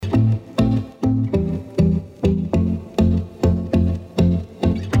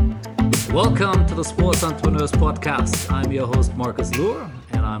Welcome to the Sports Entrepreneurs Podcast. I'm your host, Marcus Luhr,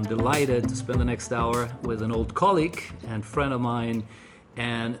 and I'm delighted to spend the next hour with an old colleague and friend of mine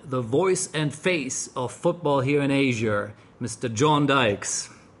and the voice and face of football here in Asia, Mr. John Dykes.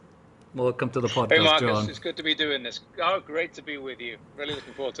 Welcome to the podcast, Hey, Marcus. John. It's good to be doing this. Oh, great to be with you. Really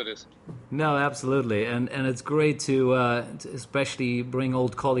looking forward to this. No, absolutely. And it's great to especially bring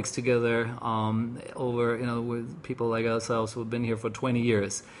old colleagues together with people like ourselves who've been here for 20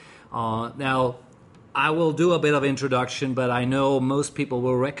 years. Now, I will do a bit of introduction, but I know most people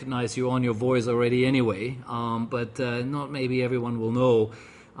will recognize you on your voice already anyway. But not maybe everyone will know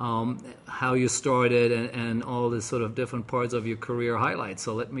how you started and all the sort of different parts of your career highlights.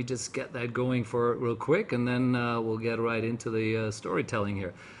 So let me just get that going for real quick, and then we'll get right into the storytelling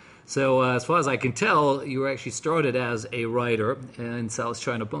here. So as far as I can tell, you actually started as a writer in South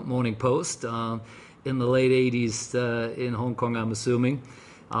China Morning Post in the late 80s in Hong Kong, I'm assuming.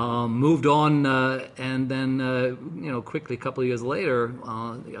 Moved on, and then, quickly, a couple of years later,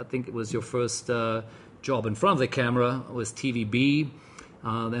 I think it was your first job in front of the camera was TVB.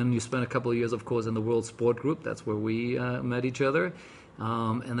 Then you spent a couple of years, of course, in the World Sport Group. That's where we met each other.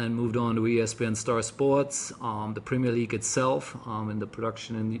 And then moved on to ESPN Star Sports, the Premier League itself, in the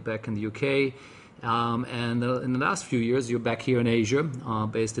production back in the UK. And in the last few years, you're back here in Asia,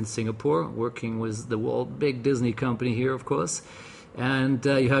 based in Singapore, working with the big Disney company here, of course. And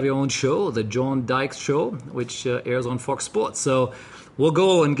you have your own show, the John Dykes Show, which airs on Fox Sports. So we'll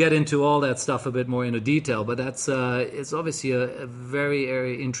go and get into all that stuff a bit more into detail. But that's it's obviously a very,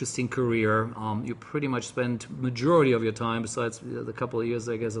 very interesting career. You pretty much spend majority of your time, besides the couple of years,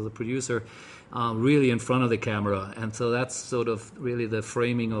 I guess, as a producer, really in front of the camera. And so that's sort of really the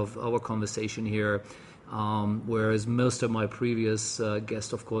framing of our conversation here. Whereas most of my previous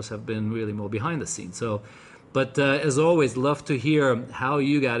guests, of course, have been really more behind the scenes. But as always, love to hear how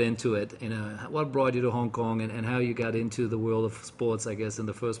you got into it, what brought you to Hong Kong and how you got into the world of sports, I guess, in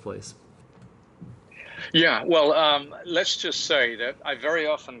the first place. Yeah, well, let's just say that I very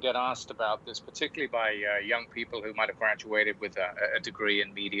often get asked about this, particularly by young people who might have graduated with a degree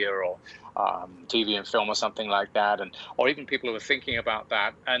in media or TV and film or something like that, or even people who are thinking about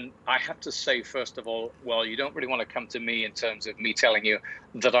that. And I have to say, first of all, well, you don't really want to come to me in terms of me telling you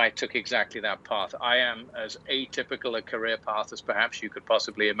that I took exactly that path. I am as atypical a career path as perhaps you could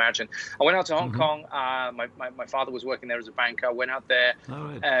possibly imagine. I went out to Hong Kong. My father was working there as a banker. I went out there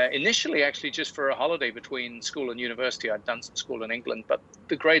initially, actually, just for a holiday between school and university. I'd done some school in England, but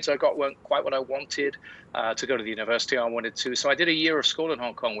the grades I got weren't quite what I wanted to go to the university I wanted to. So I did a year of school in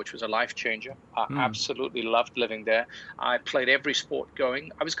Hong Kong, which was a life changer. I absolutely loved living there. I played every sport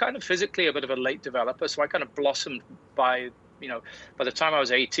going. I was kind of physically a bit of a late developer, so I kind of blossomed by the time I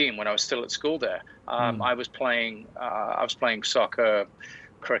was 18, when I was still at school there. I was playing soccer,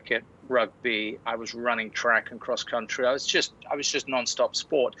 cricket, rugby. I was running track and cross country. I was just nonstop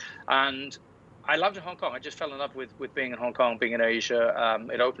sport. And I loved Hong Kong. I just fell in love with being in Hong Kong, being in Asia.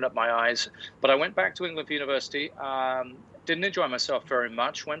 It opened up my eyes. But I went back to England for university. Didn't enjoy myself very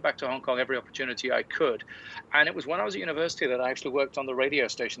much. Went back to Hong Kong every opportunity I could. And it was when I was at university that I actually worked on the radio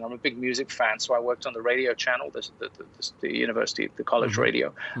station. I'm a big music fan, so I worked on the radio channel, the university, the college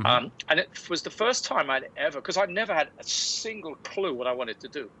radio. And it was the first time I'd ever, because I'd never had a single clue what I wanted to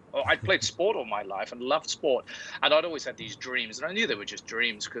do. I'd played sport all my life and loved sport. And I'd always had these dreams. And I knew they were just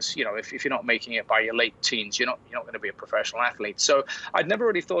dreams because, if you're not making it by your late teens, you're not going to be a professional athlete. So I'd never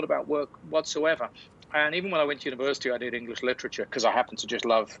really thought about work whatsoever. And even when I went to university, I did English literature because I happen to just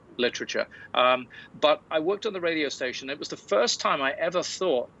love literature. But I worked on the radio station. It was the first time I ever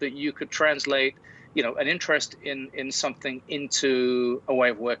thought that you could translate, an interest in something into a way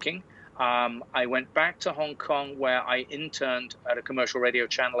of working. I went back to Hong Kong where I interned at a commercial radio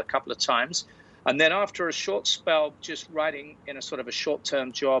channel a couple of times. And then after a short spell, just writing in a sort of a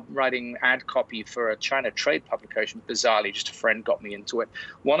short-term job, writing ad copy for a China trade publication, bizarrely, just a friend got me into it.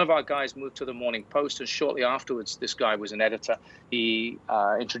 One of our guys moved to the Morning Post, and shortly afterwards, this guy was an editor. He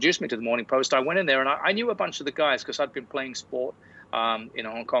introduced me to the Morning Post. I went in there, and I knew a bunch of the guys because I'd been playing sport in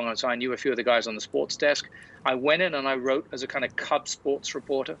Hong Kong, and so I knew a few of the guys on the sports desk. I went in and I wrote as a kind of Cub sports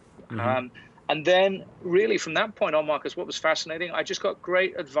reporter. And then really from that point on, Marcus, what was fascinating, I just got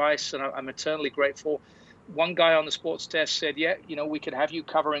great advice, and I'm eternally grateful. One guy on the sports desk said, we could have you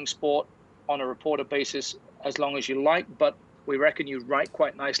covering sport on a reporter basis as long as you like, but we reckon you write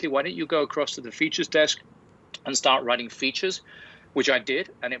quite nicely. Why don't you go across to the features desk and start writing features, which I did.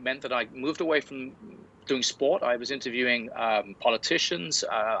 And it meant that I moved away from doing sport. I was interviewing politicians.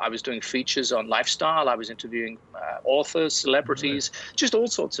 I was doing features on lifestyle. I was interviewing authors, Right. celebrities, just all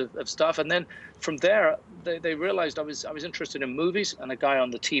sorts of stuff. And then from there, they realized I was interested in movies. And a guy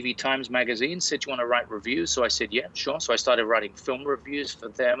on the TV Times magazine said, "You want to write reviews?" So I said, "Yeah, sure." So I started writing film reviews for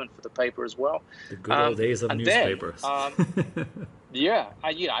them and for the paper as well. The good old days of And then newspapers. yeah,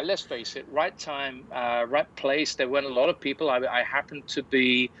 let's face it, right time, right place. There weren't a lot of people. I happened to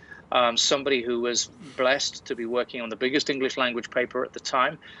be somebody who was blessed to be working on the biggest English language paper at the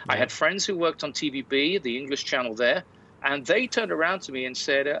time. I Yeah. had friends who worked on TVB, the English channel there, and they turned around to me and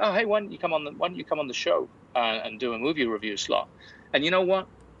said, "Oh, hey, why don't you come on the show and do a movie review slot?" And you know what?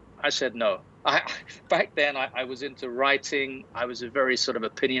 I said no. Back then, I was into writing. I was a very sort of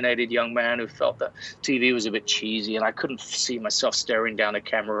opinionated young man who felt that TV was a bit cheesy, and I couldn't see myself staring down a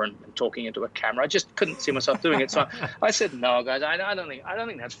camera and talking into a camera. I just couldn't see myself doing it. So I said, "No, guys, I don't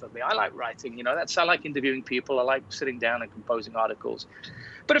think that's for me. I like writing. I like interviewing people. I like sitting down and composing articles."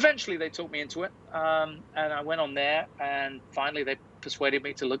 But eventually, they talked me into it, and I went on there, and finally, they persuaded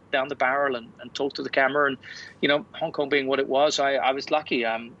me to look down the barrel and talk to the camera. And Hong Kong being what it was, I was lucky.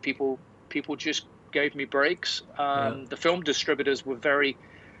 People just gave me breaks. Yeah. The film distributors were very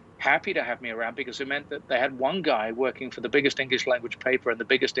happy to have me around because it meant that they had one guy working for the biggest English language paper and the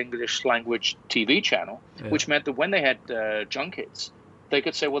biggest English language TV channel, Yeah. which meant that when they had junkets, they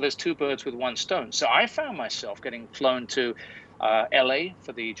could say, well, there's two birds with one stone. So I found myself getting flown to LA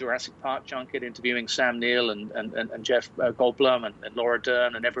for the Jurassic Park junket, interviewing Sam Neill and Jeff Goldblum and Laura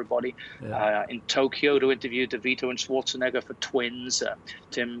Dern and everybody. Yeah. In Tokyo to interview DeVito and Schwarzenegger for Twins.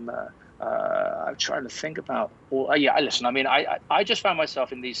 Tim. I'm trying to think about. Well, yeah, listen. I mean, I just found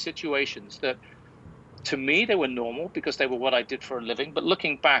myself in these situations that, to me, they were normal because they were what I did for a living. But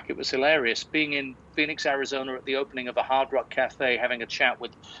looking back, it was hilarious. Being in Phoenix, Arizona, at the opening of a Hard Rock Cafe, having a chat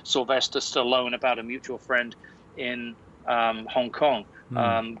with Sylvester Stallone about a mutual friend in Hong Kong,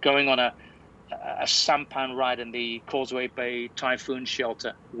 going on a sampan ride in the Causeway Bay Typhoon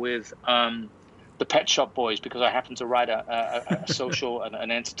Shelter with the Pet Shop Boys, because I happened to write a social and an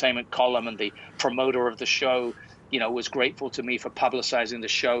entertainment column, and the promoter of the show, was grateful to me for publicizing the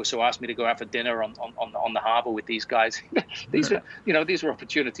show, so asked me to go out for dinner on the harbor with these guys. These are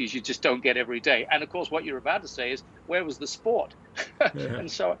opportunities you just don't get every day. And of course, what you're about to say is, where was the sport? Yeah.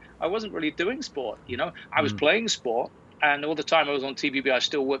 And so I wasn't really doing sport. I was playing sport, and all the time I was on TVB, I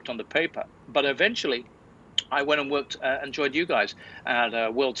still worked on the paper. But eventually, I went and worked and joined you guys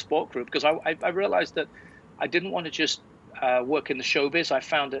at World Sport Group because I realized that I didn't want to just work in the showbiz. I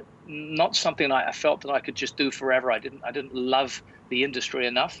found it not something I felt that I could just do forever. I didn't love the industry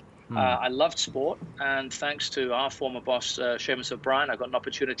enough. I loved sport, and thanks to our former boss, Seamus O'Brien, I got an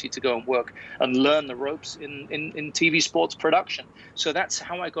opportunity to go and work and learn the ropes in TV sports production. So that's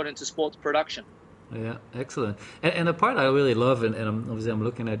how I got into sports production. Yeah, excellent. And the part I really love, and I'm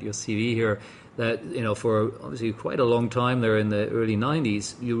looking at your CV here, that for obviously quite a long time there in the early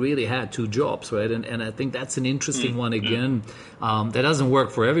 '90s, you really had two jobs, right? And I think that's an interesting one again. That doesn't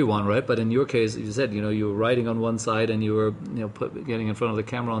work for everyone, right? But in your case, you said you were writing on one side and you were getting in front of the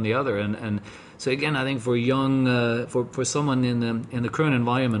camera on the other, and so again, I think for young for someone in the current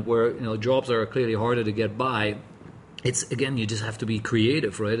environment where jobs are clearly harder to get by. It's again, you just have to be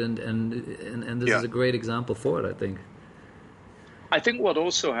creative, right? And this is a great example for it, I think. I think what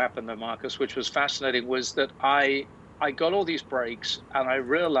also happened though, Marcus, which was fascinating, was that I got all these breaks, and I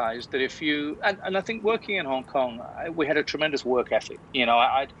realized that if you and I think working in Hong Kong, we had a tremendous work ethic.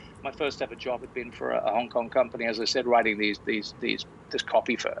 My first ever job had been for a Hong Kong company, as I said, writing this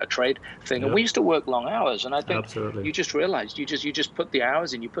copy for a trade thing, and we used to work long hours. And I think you just realized you just put the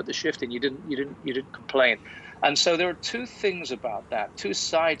hours in, you put the shift in, you didn't complain. And so there are two things about that, two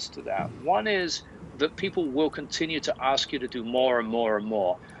sides to that. One is that people will continue to ask you to do more and more and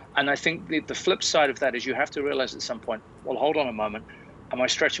more. And I think the flip side of that is you have to realize at some point, well, hold on a moment, am I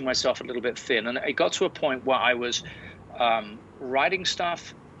stretching myself a little bit thin? And it got to a point where I was writing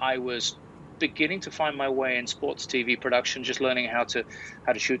stuff, I was beginning to find my way in sports TV production, just learning how to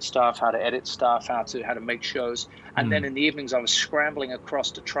shoot stuff, how to edit stuff, how to make shows. And then in the evenings, I was scrambling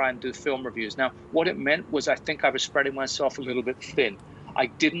across to try and do film reviews. Now, what it meant was I think I was spreading myself a little bit thin. I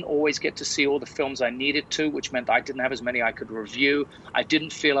didn't always get to see all the films I needed to, which meant I didn't have as many I could review. I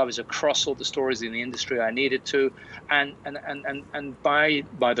didn't feel I was across all the stories in the industry I needed to. And by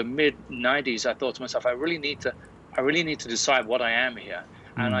the mid 90s, I thought to myself, I really need to decide what I am here.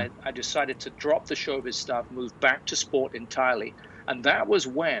 And I decided to drop the showbiz stuff, move back to sport entirely. And that was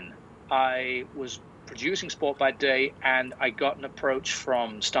when I was producing sport by day, and I got an approach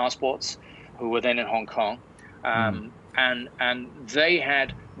from Star Sports, who were then in Hong Kong. And they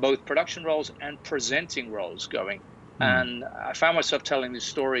had both production roles and presenting roles going. And I found myself telling this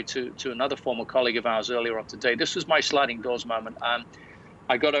story to another former colleague of ours earlier on today. This was my sliding doors moment.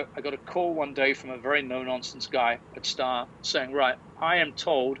 I got a call one day from a very no-nonsense guy at Star saying, right, I am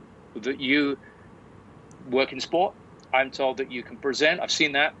told that you work in sport. I'm told that you can present. I've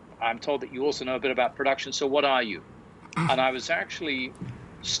seen that. I'm told that you also know a bit about production. So what are you? And I was actually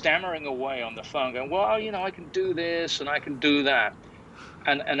stammering away on the phone going, well, I can do this and I can do that.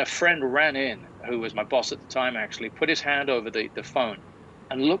 And a friend ran in, who was my boss at the time, actually, put his hand over the phone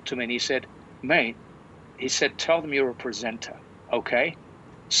and looked at me and he said, mate, he said, tell them you're a presenter, okay?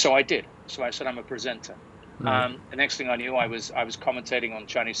 So I did. So I said, I'm a presenter. The next thing I knew, I was commentating on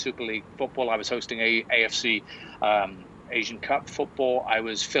Chinese Super League football. I was hosting AFC Asian Cup football. I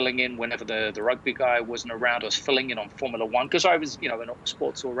was filling in whenever the rugby guy wasn't around. I was filling in on Formula One because I was, an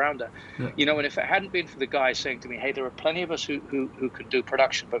sports all-rounder. And if it hadn't been for the guy saying to me, hey, there are plenty of us who can do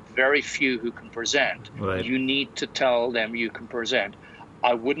production, but very few who can present. Right. You need to tell them you can present.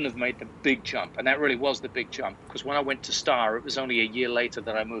 I wouldn't have made the big jump. And that really was the big jump, because when I went to Star, it was only a year later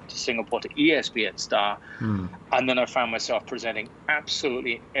that I moved to Singapore to ESPN Star. And then I found myself presenting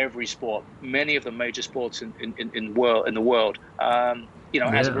absolutely every sport, many of the major sports in the world,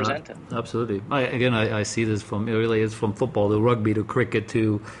 as a presenter. Absolutely. I see this it's from football to rugby to cricket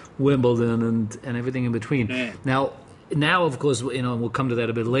to Wimbledon and everything in between. Now, of course, we'll come to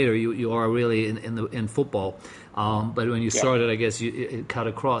that a bit later. You are really in football, but when you started, I guess it cut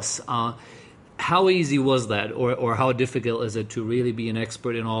across. How easy was that, or how difficult is it to really be an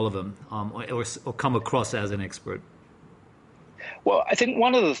expert in all of them, or come across as an expert? Well, I think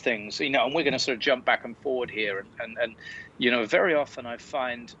one of the things, and we're going to sort of jump back and forward here, and very often I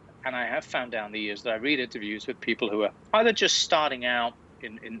find, and I have found down the years, that I read interviews with people who are either just starting out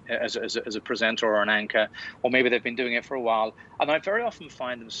as a presenter or an anchor, or maybe they've been doing it for a while, and I very often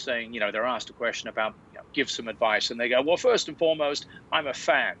find them saying, they're asked a question about, give some advice, and they go, well, first and foremost, I'm a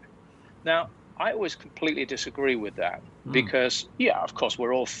fan. Now, I always completely disagree with that, because, of course,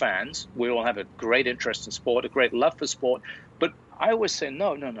 we're all fans. We all have a great interest in sport, a great love for sport, but I always say,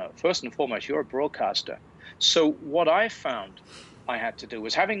 no. First and foremost, you're a broadcaster. So what I found I had to do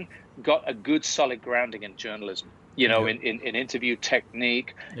was, having got a good, solid grounding in journalism, in interview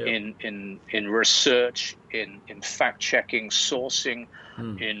technique, in research, in fact-checking, sourcing,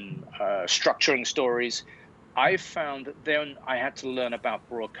 in structuring stories, I found that then I had to learn about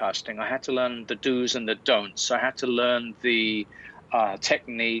broadcasting. I had to learn the do's and the don'ts. I had to learn the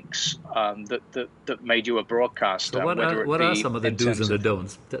techniques that made you a broadcaster. So what are some of the do's and the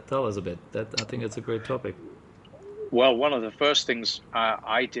don'ts? Tell us a bit. I think it's a great topic. Well, one of the first things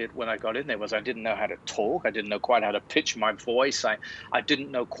I did when I got in there was I didn't know how to talk. I didn't know quite how to pitch my voice. I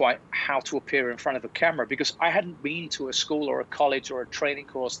didn't know quite how to appear in front of a camera, because I hadn't been to a school or a college or a training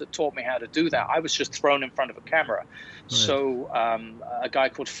course that taught me how to do that. I was just thrown in front of a camera. Right. So a guy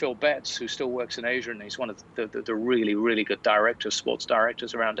called Phil Betts, who still works in Asia, and he's one of the really, really good directors, sports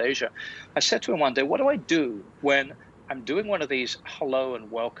directors around Asia. I said to him one day, what do I do when I'm doing one of these hello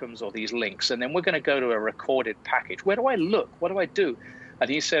and welcomes or these links, and then we're going to go to a recorded package? Where do I look? What do I do? And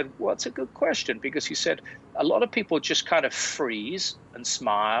he said, well, it's a good question, because he said a lot of people just kind of freeze and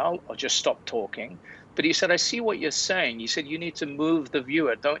smile or just stop talking. But he said, I see what you're saying. He said, you need to move the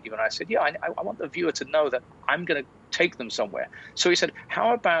viewer, don't you? And I said, yeah, I want the viewer to know that I'm going to take them somewhere. So he said,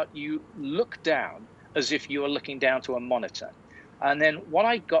 how about you look down as if you were looking down to a monitor? And then what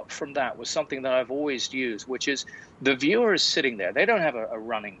I got from that was something that I've always used, which is the viewer is sitting there. They don't have a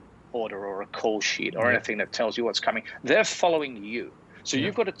running order or a call sheet or anything that tells you what's coming. They're following you. So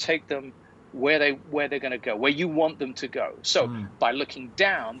you've got to take them where they're going to go, where you want them to go. So by looking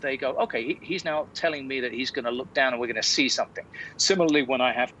down, they go, okay, he's now telling me that he's going to look down and we're going to see something. Similarly, when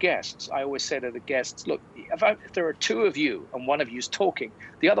I have guests, I always say to the guests, look, if there are two of you and one of you is talking,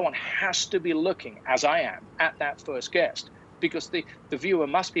 the other one has to be looking, as I am, at that first guest. Because the viewer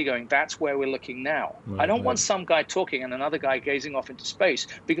must be going, that's where we're looking now. Right, I don't want some guy talking and another guy gazing off into space,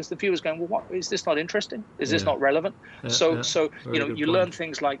 because the viewer's going, well, what, is this not interesting? Is this not relevant? So you learn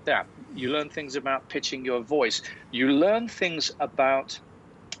things like that. You learn things about pitching your voice. You learn things about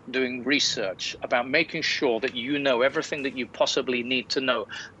doing research, about making sure that you know everything that you possibly need to know,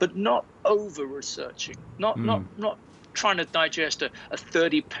 but not over-researching, not trying to digest a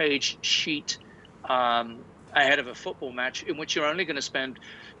 30-page sheet ahead of a football match in which you're only going to spend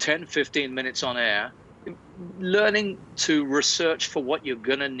 10, 15 minutes on air. Learning to research for what you're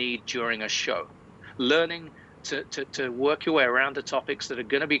going to need during a show. Learning to work your way around the topics that are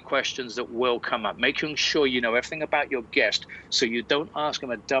going to be questions that will come up, making sure you know everything about your guest so you don't ask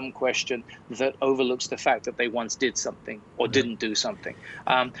them a dumb question that overlooks the fact that they once did something or didn't do something.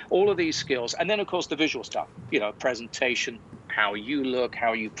 All of these skills. And then, of course, the visual stuff, presentation, how you look,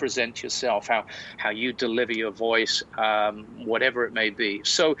 how you present yourself, how you deliver your voice, whatever it may be.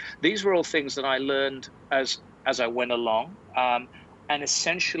 So these were all things that I learned as I went along. And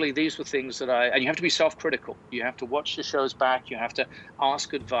essentially, these were things that and you have to be self-critical. You have to watch the shows back. You have to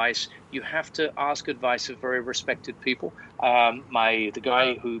ask advice. You have to ask advice of very respected people. The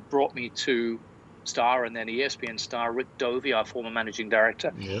guy who brought me to Star and then ESPN Star, Rick Dovey, our former managing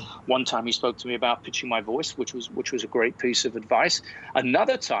director. Yeah. One time he spoke to me about pitching my voice, which was a great piece of advice.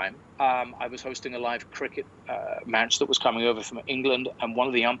 Another time, I was hosting a live cricket match that was coming over from England, and one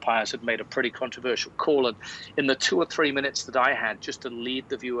of the umpires had made a pretty controversial call. And in the 2 or 3 minutes that I had just to lead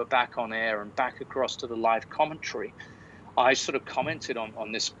the viewer back on air and back across to the live commentary, I sort of commented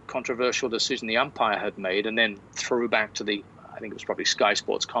on this controversial decision the umpire had made, and then threw back to I think it was probably Sky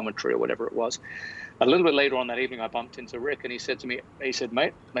Sports commentary or whatever it was. A little bit later on that evening, I bumped into Rick, and he said to me,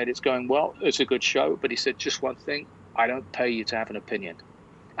 mate, it's going well. It's a good show. But he said, just one thing, I don't pay you to have an opinion.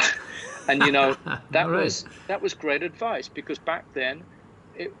 And, that was great advice, because back then,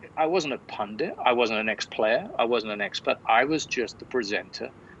 I wasn't a pundit. I wasn't an ex-player. I wasn't an expert. I was just the presenter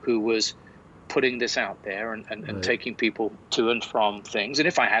who was putting this out there and taking people to and from things. And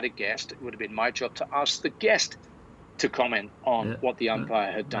if I had a guest, it would have been my job to ask the guest to comment on what the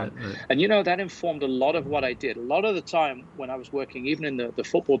umpire had done. And, that informed a lot of what I did. A lot of the time when I was working, even in the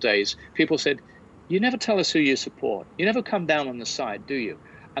football days, people said, you never tell us who you support. You never come down on the side, do you?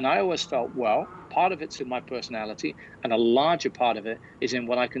 And I always felt, well, part of it's in my personality, and a larger part of it is in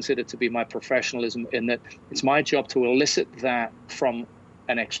what I consider to be my professionalism, in that it's my job to elicit that from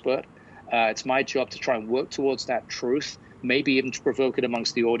an expert. It's my job to try and work towards that truth, maybe even to provoke it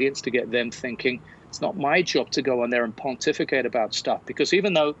amongst the audience, to get them thinking. It's not my job to go on there and pontificate about stuff, because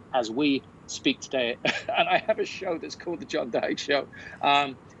even though, as we speak today, and I have a show that's called The John Dykes Show,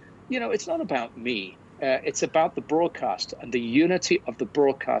 it's not about me. It's about the broadcast, and the unity of the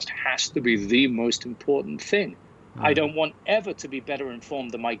broadcast has to be the most important thing. I don't want ever to be better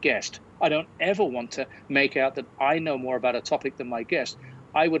informed than my guest. I don't ever want to make out that I know more about a topic than my guest.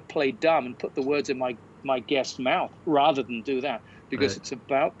 I would play dumb and put the words in my guest's mouth rather than do that, because it's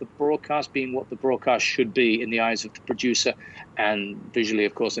about the broadcast being what the broadcast should be in the eyes of the producer, and visually,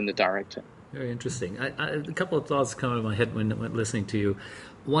 of course, in the director. Very interesting. A couple of thoughts come into my head when listening to you.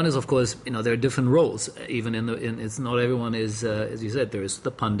 One is, of course, there are different roles. Even it's not everyone is, as you said. There's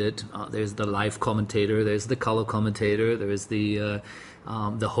the pundit, there's the live commentator, there's the color commentator, there is the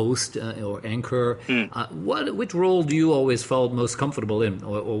host or anchor. Which role do you always felt most comfortable in,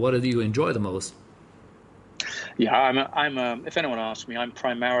 or what do you enjoy the most? Yeah, I'm. If anyone asks me, I'm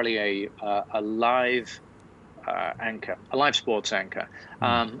primarily a live anchor, a live sports anchor.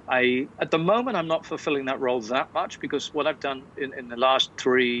 At the moment, I'm not fulfilling that role that much, because what I've done in the last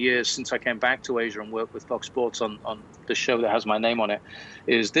 3 years since I came back to Asia and worked with Fox Sports on the show that has my name on it,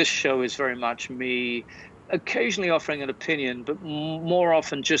 is this show is very much me occasionally offering an opinion, but more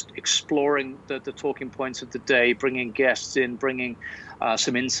often just exploring the talking points of the day, bringing guests in, bringing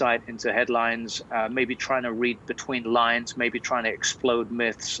some insight into headlines, maybe trying to read between lines, maybe trying to explode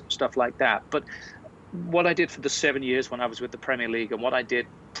myths, stuff like that. But what I did for the 7 years when I was with the Premier League, and what I did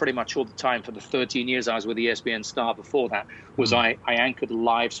pretty much all the time for the 13 years I was with ESPN Star before that, was I anchored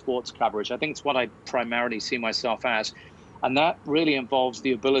live sports coverage. I think it's what I primarily see myself as. And that really involves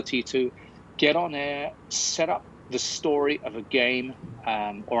the ability to get on air, set up the story of a game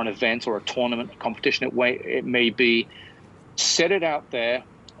or an event or a tournament, a competition, it may be, set it out there,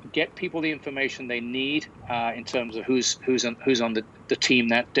 get people the information they need in terms of who's on the team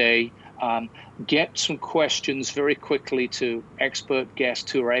that day, get some questions very quickly to expert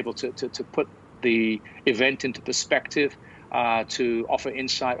guests who are able to put the event into perspective, to offer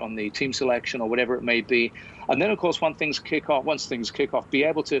insight on the team selection or whatever it may be. And then, of course, once things kick off, be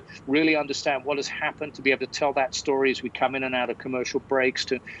able to really understand what has happened, to be able to tell that story as we come in and out of commercial breaks,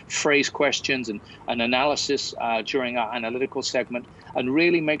 to phrase questions and analysis during our analytical segment, and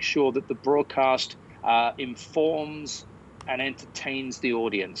really make sure that the broadcast informs and entertains the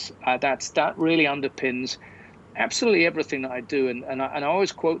audience. That really underpins absolutely everything that I do. And I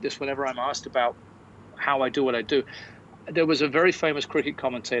always quote this whenever I'm asked about how I do what I do. there was a very famous cricket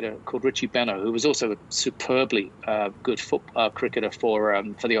commentator called Richie Benaud, who was also a superbly good cricketer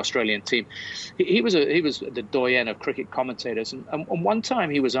for the Australian team. He was the doyen of cricket commentators, and one time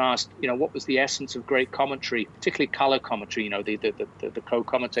he was asked, what was the essence of great commentary, particularly color commentary, the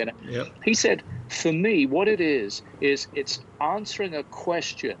co-commentator. Yep. He said, for me, what it is it's answering a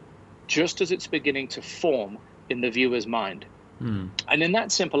question just as it's beginning to form in the viewer's mind. And in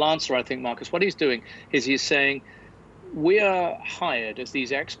that simple answer, I think, Marcus, what he's doing is he's saying, we are hired as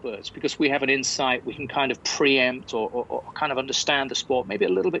these experts because we have an insight. We can kind of preempt or kind of understand the sport maybe a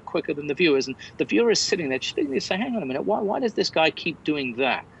little bit quicker than the viewers. And the viewer is sitting there just thinking, say, hang on a minute, why does this guy keep doing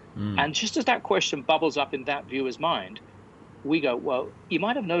that? And just as that question bubbles up in that viewer's mind, we go, well, you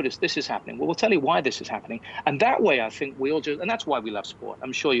might have noticed this is happening. Well, we'll tell you why this is happening. And that way, I think we all and that's why we love sport.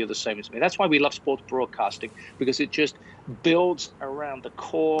 I'm sure you're the same as me. That's why we love sports broadcasting, because it just builds around the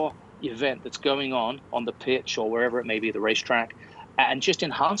core event that's going on the pitch or wherever it may be, the racetrack, and just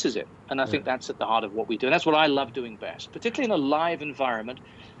enhances it. And I think that's at the heart of what we do. And that's what I love doing best, particularly in a live environment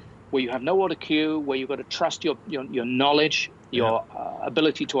where you have no order cue, where you've got to trust your knowledge, your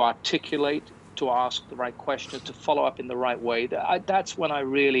ability to articulate, to ask the right questions, to follow up in the right way. That's when I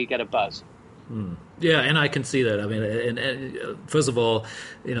really get a buzz. Yeah, and I can see that. I mean, and first of all,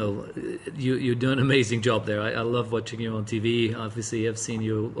 you do an amazing job there. I love watching you on TV. Obviously, I've seen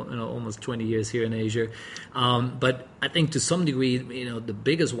you, almost 20 years here in Asia. But I think to some degree, the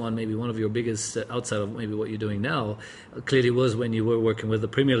biggest one, maybe one of your biggest outside of maybe what you're doing now, clearly was when you were working with the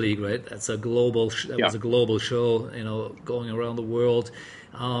Premier League, right? That's a global. Was a global show, going around the world.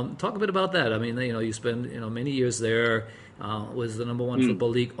 Talk a bit about that. I mean, you spend many years there. Was the number one football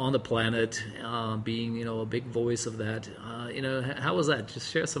league on the planet, being a big voice of that. How was that?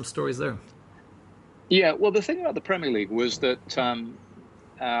 Just share some stories there. Yeah, well, the thing about the Premier League was that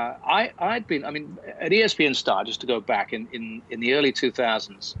I'd been, at ESPN Star, just to go back in the early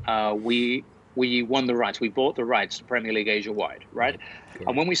 2000s, we won the rights. We bought the rights to Premier League Asia wide, right? Cool.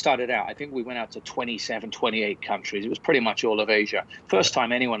 And when we started out, I think we went out to 27, 28 countries. It was pretty much all of Asia. First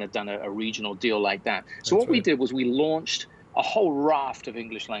time anyone had done a regional deal like that. So what we did was we launched a whole raft of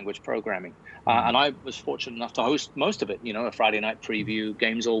English language programming. And I was fortunate enough to host most of it, a Friday night preview,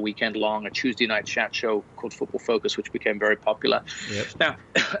 games all weekend long, a Tuesday night chat show called Football Focus, which became very popular. Yep. Now,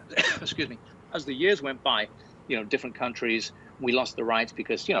 excuse me, as the years went by, different countries, we lost the rights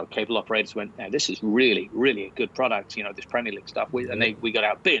because, cable operators went, this is really, really a good product, this Premier League stuff. We got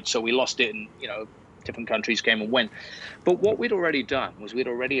outbid, so we lost it, and, different countries came and went. But what we'd already done was we'd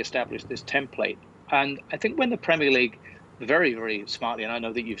already established this template. And I think when the Premier League very, very smartly, and I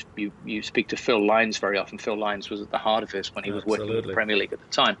know that you speak to Phil Lines very often. Phil Lines was at the heart of this when he was working with the Premier League at the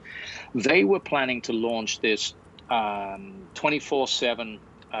time. They were planning to launch this 24/7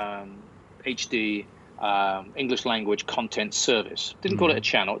 HD English language content service. Didn't call it a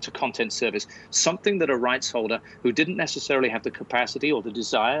channel, it's a content service. Something that a rights holder who didn't necessarily have the capacity or the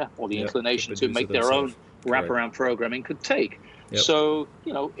desire or the inclination to make their own wraparound programming could take. Yep. So,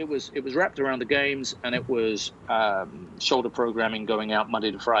 it was wrapped around the games, and it was shoulder programming going out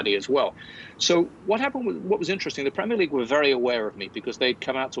Monday to Friday as well. So what happened, what was interesting, the Premier League were very aware of me because they'd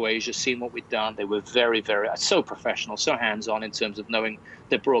come out to Asia, seen what we'd done. They were very, very, so professional, so hands-on in terms of knowing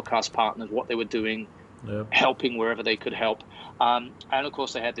their broadcast partners, what they were doing, helping wherever they could help. And of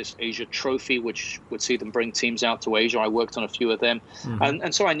course, they had this Asia trophy, which would see them bring teams out to Asia. I worked on a few of them.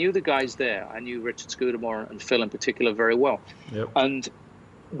 And so I knew the guys there. I knew Richard Scudamore and Phil in particular very well. Yep. And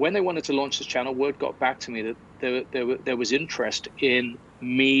when they wanted to launch this channel, word got back to me that there was interest in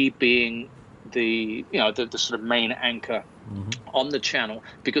me being the sort of main anchor on the channel,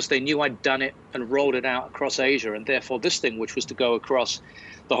 because they knew I'd done it and rolled it out across Asia. And therefore, this thing, which was to go across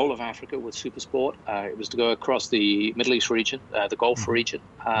the whole of Africa with Supersport, it was to go across the Middle East region, the Gulf region,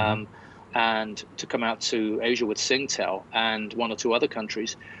 and to come out to Asia with Singtel and one or two other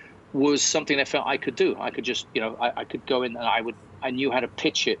countries, was something I felt I could do. I could just, I could go in and I knew how to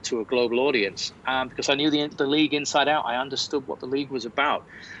pitch it to a global audience, because I knew the league inside out. I understood what the league was about.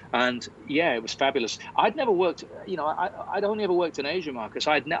 And yeah, it was fabulous. I'd never worked, I'd only ever worked in Asia, Marcus.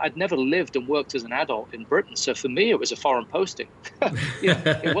 I'd never lived and worked as an adult in Britain. So for me, it was a foreign posting.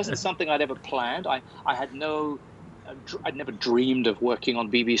 It wasn't something I'd ever planned. I'd never dreamed of working on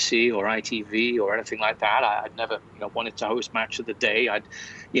BBC or ITV or anything like that. I'd never, wanted to host Match of the Day. I'd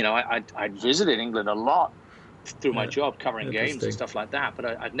visited England a lot. through my job covering games and stuff like that, but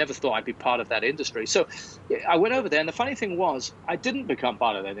I'd never thought I'd be part of that industry. So I went over there, and the funny thing was, I didn't become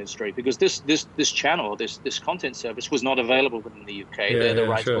part of that industry because this channel, this content service, was not available within the UK. The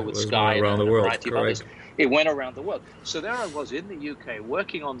rights were with Sky and a variety of others. It went around the world. So there I was in the UK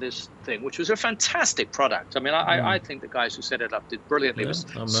working on this thing, which was a fantastic product. I mean, I think the guys who set it up did brilliantly. It was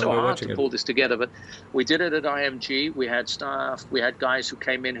so hard to pull this together, but we did it at IMG. We had staff. We had guys who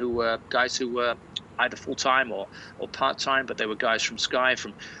came in who were either full-time or part-time, but they were guys from Sky,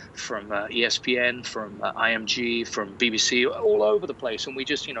 from ESPN, from IMG, from BBC, all over the place. And we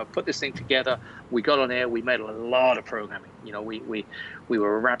just, put this thing together. We got on air. We made a lot of programming. We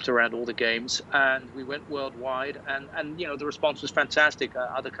were wrapped around all the games, and we went worldwide. And the response was fantastic.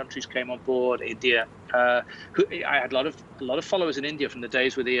 Other countries came on board. India, I had a lot of followers in India from the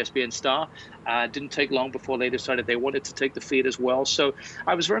days with ESPN Star. Didn't take long before they decided they wanted to take the feed as well. So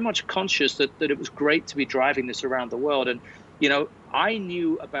I was very much conscious that it was great to be driving this around the world. And I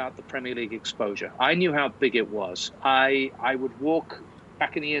knew about the Premier League exposure. I knew how big it was. I would walk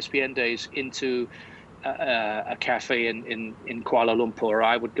back in the ESPN days into a cafe in Kuala Lumpur.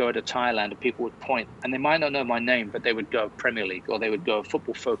 I would go to Thailand, and people would point, and they might not know my name, but they would go Premier League, or they would go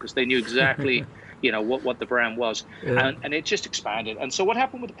Football Focus. They knew exactly what the brand was, and it just expanded. And so what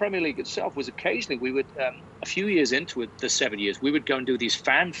happened with the Premier League itself was occasionally we would, a few years into it, the 7 years, we would go and do these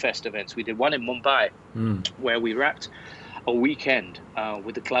fan fest events. We did one in Mumbai where we wrapped a weekend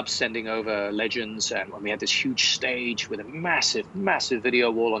with the club sending over legends, and we had this huge stage with a massive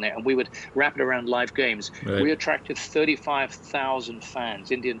video wall on it, and we would wrap it around live games. Right. We attracted 35,000 fans,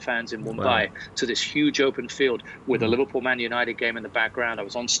 Indian fans in Mumbai, to this huge open field with a Liverpool Man United game in the background. I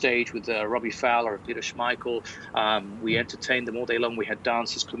was on stage with Robbie Fowler and Peter Schmeichel. We entertained them all day long. We had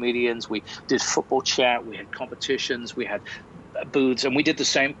dancers, comedians. We did football chat. We had competitions. We had booths, and we did the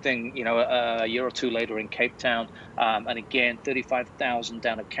same thing, a year or two later in Cape Town, and again 35,000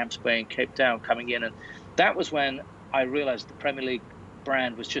 down at Camps Bay in Cape Town coming in, and that was when I realized the Premier League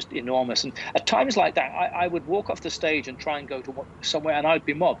brand was just enormous. And at times like that, I would walk off the stage and try and go to somewhere, and I'd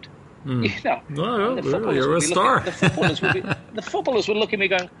be mobbed. No, really, you're a star. The footballers would look at me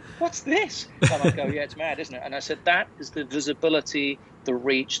going, "What's this?" And I'd go, "Yeah, it's mad, isn't it?" And I said, that is the visibility, the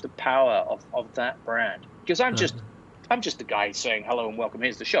reach, the power of that brand, because I'm just a guy saying hello and welcome,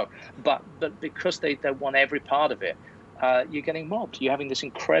 here's the show. But because they want every part of it, you're getting mobbed. You're having this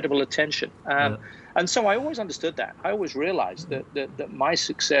incredible attention. And so I always understood that. I always realized that my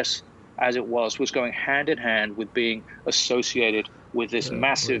success as it was going hand in hand with being associated with this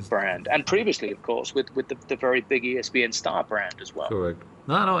massive brand. And previously, of course, with the very big ESPN Star brand as well. Correct.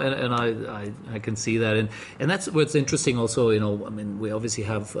 No, and I can see that. And that's what's interesting also, I mean, we obviously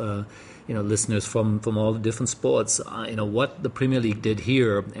have listeners from all the different sports. What the Premier League did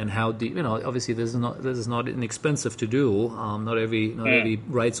here, and how obviously this is not inexpensive to do. Not every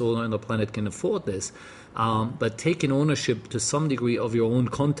rights owner on the planet can afford this. But taking ownership to some degree of your own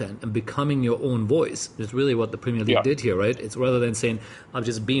content and becoming your own voice is really what the Premier League did here, right? It's rather than saying, I'll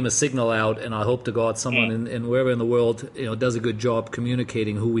just beam a signal out and I hope to God someone in wherever in the world does a good job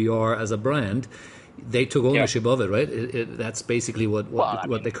communicating who we are as a brand. They took ownership of it, right? That's basically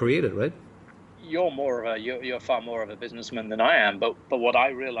what they created, right? You're far more of a businessman than I am, but what I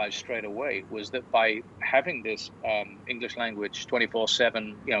realized straight away was that by having this English language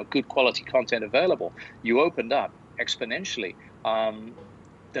 24/7, good quality content available, you opened up exponentially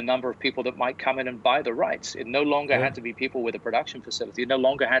the number of people that might come in and buy the rights. It no longer had to be people with a production facility. It no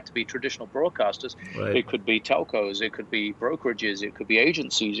longer had to be traditional broadcasters. Right. It could be telcos, it could be brokerages, it could be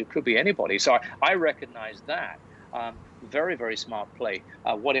agencies, it could be anybody. So I recognized that. Very, very smart play.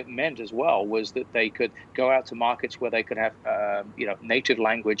 What it meant as well was that they could go out to markets where they could have, native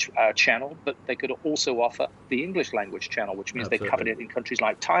language channel, but they could also offer the English language channel, which means Absolutely. They covered it in countries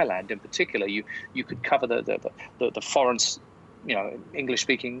like Thailand in particular. You could cover the foreign,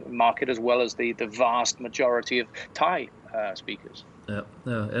 English-speaking market as well as the vast majority of Thai speakers. Yeah,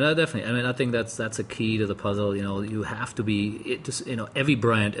 and definitely. I mean, I think that's a key to the puzzle. You have to be, every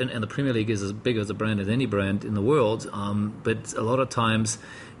brand, and the Premier League is as big as a brand as any brand in the world. But a lot of times,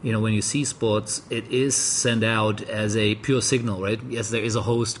 when you see sports, it is sent out as a pure signal, right? Yes, there is a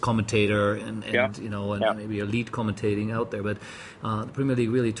host, commentator, and maybe a lead commentating out there. But the Premier League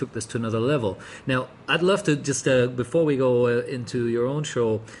really took this to another level. Now, I'd love to just before we go into your own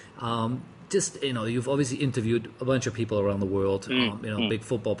show. You've obviously interviewed a bunch of people around the world, big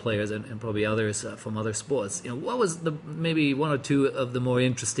football players and probably others from other sports. What was maybe one or two of the more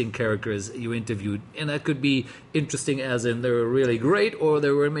interesting characters you interviewed? And that could be interesting as in they were really great or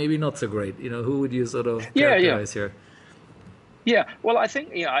they were maybe not so great. Who would you sort of characterize here? Yeah, well, I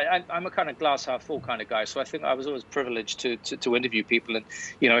think I'm a kind of glass half full kind of guy, so I think I was always privileged to interview people, and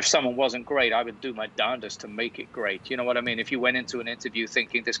if someone wasn't great, I would do my darndest to make it great. You know what I mean? If you went into an interview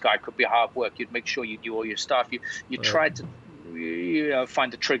thinking this guy could be hard work, you'd make sure you knew all your stuff. You Right. tried to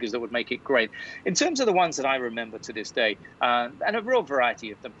find the triggers that would make it great. In terms of the ones that I remember to this day, and a real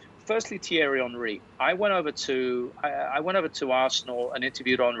variety of them. Firstly, Thierry Henry. I went over to Arsenal and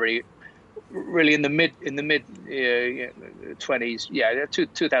interviewed Henry really in the mid 20s,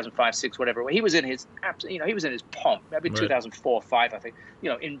 2005, 6, whatever. He was in his he was in his pomp, maybe Right. 2004, 5, I think.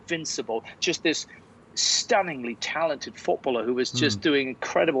 Invincible, just this stunningly talented footballer who was just Mm. doing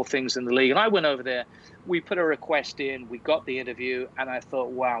incredible things in the league. And I went over there, we put a request in, we got the interview, and I thought,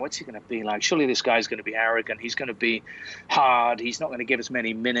 wow, what's he going to be like? Surely this guy's going to be arrogant, he's going to be hard, he's not going to give us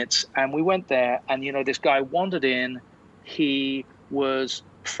many minutes. And we went there, and this guy wandered in. He was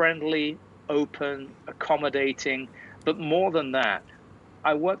friendly, open, accommodating. But more than that,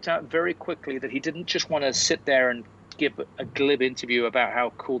 I worked out very quickly that he didn't just want to sit there and give a glib interview about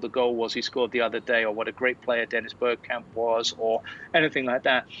how cool the goal was he scored the other day, or what a great player Dennis Bergkamp was, or anything like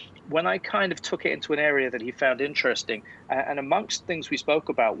that. When I kind of took it into an area that he found interesting, and amongst things we spoke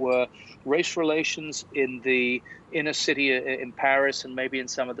about were race relations in the inner city in Paris, and maybe in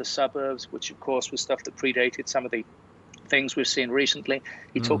some of the suburbs, which of course was stuff that predated some of the things we've seen recently.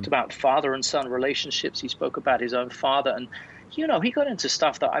 He talked Mm. about father and son relationships. He spoke about his own father. And, he got into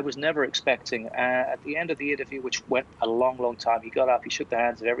stuff that I was never expecting. At the end of the interview, which went a long, long time, he got up, he shook the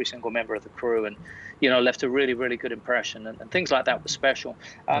hands of every single member of the crew, and, left a really, really good impression. And things like that were special.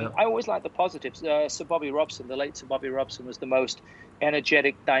 Yeah. I always liked the positives. Sir Bobby Robson, the late Sir Bobby Robson, was the most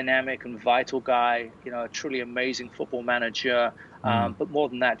energetic, dynamic, and vital guy, a truly amazing football manager. Mm. But more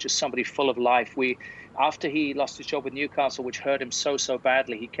than that, just somebody full of life. After he lost his job with Newcastle, which hurt him so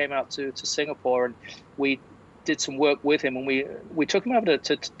badly, he came out to Singapore, and we did some work with him, and we took him over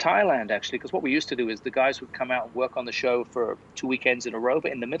to Thailand, actually, because what we used to do is the guys would come out and work on the show for 2 weekends in a row,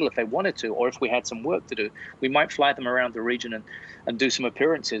 but in the middle, if they wanted to, or if we had some work to do, we might fly them around the region and do some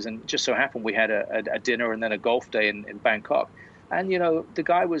appearances. And it just so happened we had a dinner and then a golf day in Bangkok. And, the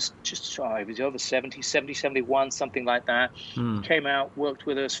guy was just, he was over 70, 71, something like that. Mm. Came out, worked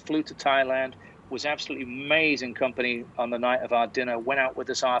with us, flew to Thailand, was absolutely amazing company on the night of our dinner, went out with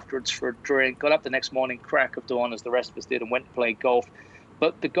us afterwards for a drink, got up the next morning, crack of dawn, as the rest of us did, and went and played golf.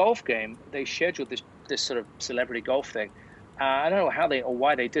 But the golf game, they scheduled this sort of celebrity golf thing. I don't know how they or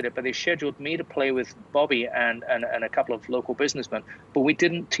why they did it, but they scheduled me to play with Bobby and a couple of local businessmen. But we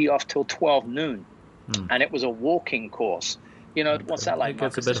didn't tee off till 12 noon. Mm. And it was a walking course. What's that like, It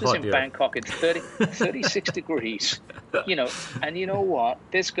gets a Marcus? bit This was hot in here. Bangkok. It's 36 degrees, and you know what?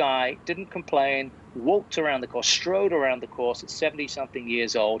 This guy didn't complain, walked around the course, strode around the course at 70-something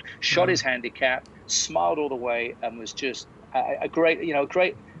years old, shot his handicap, smiled all the way, and was just a great,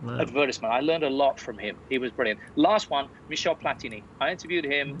 great advertisement. I learned a lot from him. He was brilliant. Last one, Michel Platini. I interviewed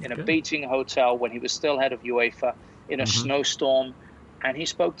him in a Beijing hotel when he was still head of UEFA in a snowstorm, and he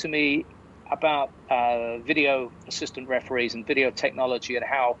spoke to me about video assistant referees and video technology, and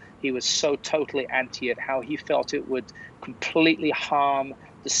how he was so totally anti it, how he felt it would completely harm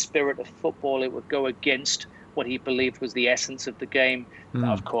the spirit of football. It would go against what he believed was the essence of the game.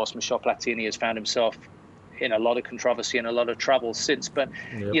 Now, of course, Michel Platini has found himself in a lot of controversy and a lot of trouble since. But,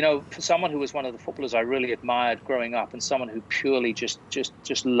 for someone who was one of the footballers I really admired growing up, and someone who purely just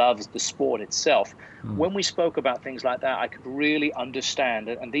loves the sport itself, when we spoke about things like that, I could really understand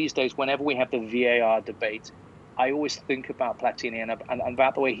it. And these days, whenever we have the VAR debate, I always think about Platini and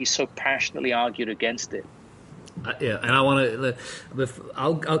about the way he so passionately argued against it. Yeah, and I want to.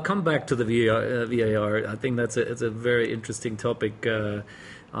 I'll come back to the VAR. I think it's a very interesting topic.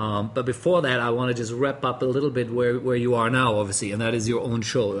 But before that, I want to just wrap up a little bit where you are now, obviously, and that is your own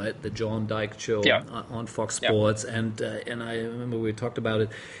show, right? The John Dykes show on Fox Sports, and I remember we talked about it.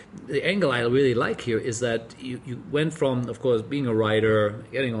 The angle I really like here is that you went from, of course, being a writer,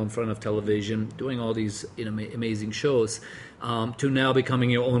 getting on front of television, doing all these amazing shows, to now becoming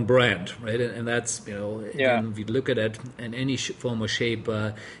your own brand, right? And that's, again, if you look at it in any form or shape,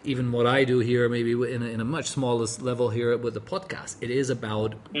 even what I do here, maybe in a much smaller level here with the podcast, it is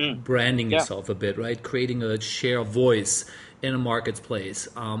about branding yourself a bit, right? Creating a share of voice in a marketplace.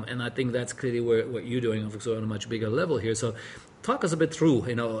 And I think that's clearly what you're doing, obviously, on a much bigger level here. So talk us a bit through,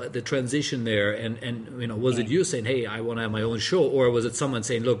 the transition there, and was it you saying, "Hey, I want to have my own show," or was it someone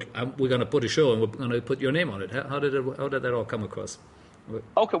saying, "Look, we're going to put a show and we're going to put your name on it"? How did that all come across?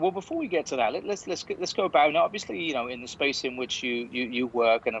 Okay, well, before we get to that, let's go about now. Obviously, in the space in which you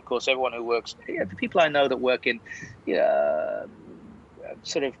work, and of course, everyone who works, the people I know that work in,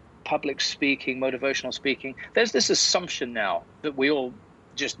 sort of public speaking, motivational speaking, there's this assumption now that we all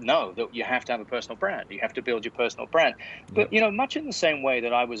just know that you have to have a personal brand. You have to build your personal brand. But, Yep. much in the same way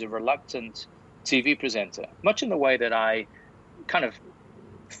that I was a reluctant TV presenter, much in the way that I kind of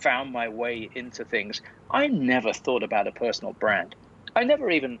found my way into things, I never thought about a personal brand. I never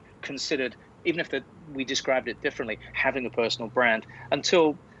even considered, even if we described it differently, having a personal brand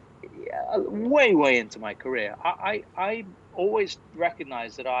until way into my career. I always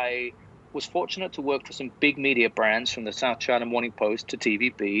recognized that I was fortunate to work for some big media brands, from the South China Morning Post to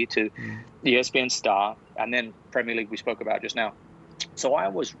TVB to ESPN Star, and then Premier League we spoke about just now. So I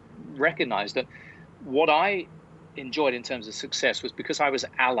always recognized that what I enjoyed in terms of success was because I was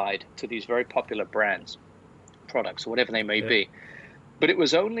allied to these very popular brands, products, or whatever they may be. But it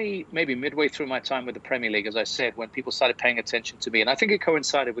was only maybe midway through my time with the Premier League, as I said, when people started paying attention to me. And I think it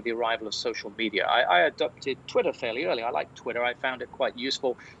coincided with the arrival of social media. I adopted Twitter fairly early. I liked Twitter. I found it quite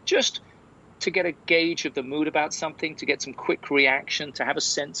useful just to get a gauge of the mood about something, to get some quick reaction, to have a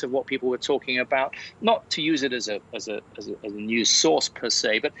sense of what people were talking about, not to use it as a news source per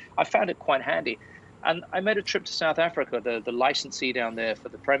se, but I found it quite handy. And I made a trip to South Africa. The licensee down there for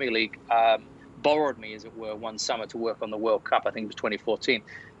the Premier League borrowed me, as it were, one summer to work on the World Cup. I think it was 2014.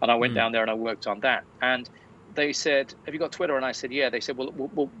 And I went down there and I worked on that. And they said, "Have you got Twitter?" And I said, "Yeah." They said, "Well,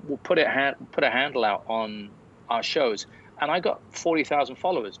 we'll put a handle out on our shows." And I got 40,000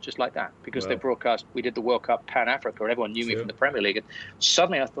 followers just like that, because they broadcast. We did the World Cup Pan Africa, and everyone knew me from the Premier League. And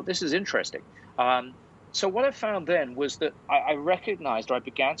suddenly I thought, this is interesting. So what I found then was that I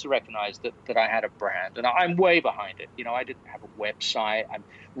began to recognize that I had a brand, and I'm way behind it. I didn't have a website. I'm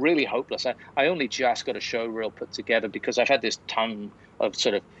really hopeless. I only just got a show reel put together because I've had this ton of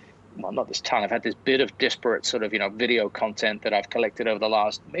not this ton. I've had this bit of disparate sort of, video content that I've collected over the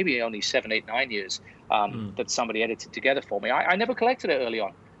last maybe only 7, 8, 9 years that somebody edited together for me. I never collected it early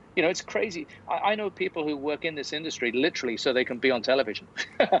on. It's crazy. I know people who work in this industry literally so they can be on television.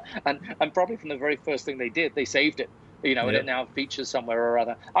 and probably from the very first thing they did, they saved it, and it now features somewhere or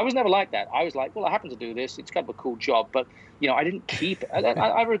other. I was never like that. I was like, well, I happen to do this. It's kind of a cool job. But, I didn't keep it.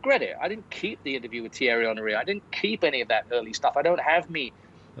 I regret it. I didn't keep the interview with Thierry Henry. I didn't keep any of that early stuff. I don't have me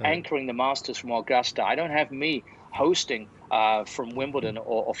anchoring the Masters from Augusta. I don't have me hosting from Wimbledon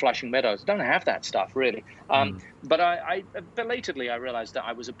or Flushing Meadows. I don't have that stuff, really. But I belatedly, I realized that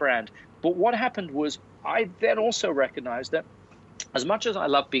I was a brand. But what happened was I then also recognized that as much as I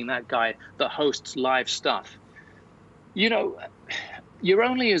love being that guy that hosts live stuff, you're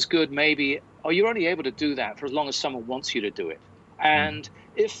only as good maybe, or you're only able to do that for as long as someone wants you to do it. And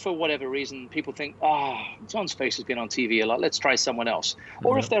if for whatever reason people think, John's face has been on TV a lot, let's try someone else.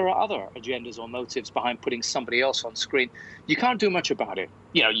 Or if there are other agendas or motives behind putting somebody else on screen, you can't do much about it.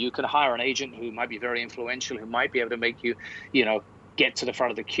 You can hire an agent who might be very influential, who might be able to make you, get to the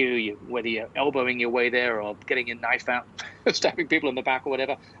front of the queue, whether you're elbowing your way there or getting your knife out, stabbing people in the back or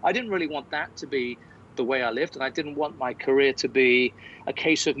whatever. I didn't really want that to be the way I lived, and I didn't want my career to be a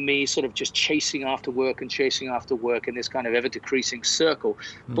case of me sort of just chasing after work in this kind of ever-decreasing circle.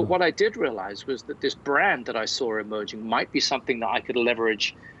 But what I did realize was that this brand that I saw emerging might be something that I could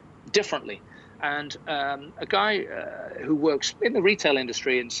leverage differently. And a guy who works in the retail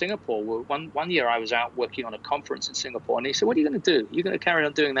industry in Singapore, one year I was out working on a conference in Singapore, and he said, "What are you going to do? You're going to carry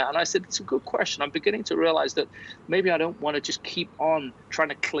on doing that?" And I said, "It's a good question. I'm beginning to realize that maybe I don't want to just keep on trying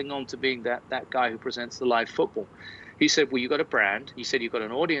to cling on to being that guy who presents the live football." He said, "Well, you got a brand." He said, "You've got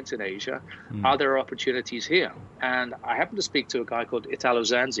an audience in Asia. Are there opportunities here?" And I happened to speak to a guy called Italo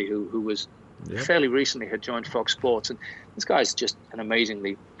Zanzi, who was fairly recently had joined Fox Sports. And this guy's just an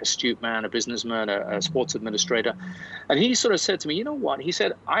amazingly astute man, a businessman, a sports administrator. And he sort of said to me, "You know what?" He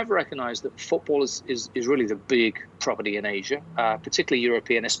said, "I've recognized that football is really the big property in Asia, particularly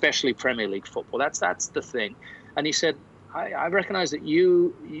European, especially Premier League football. That's the thing." And he said, I recognize that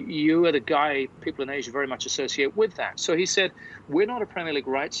you are the guy people in Asia very much associate with that. So he said, "We're not a Premier League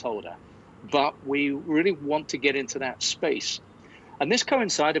rights holder, but we really want to get into that space." And this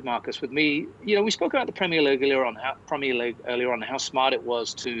coincided, Marcus, with me. We spoke about the Premier League earlier on, how smart it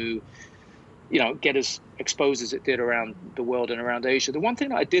was to, get as exposed as it did around the world and around Asia. The one thing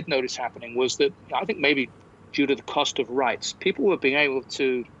that I did notice happening was that I think maybe due to the cost of rights, people were being able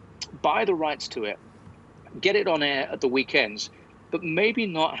to buy the rights to it, get it on air at the weekends, but maybe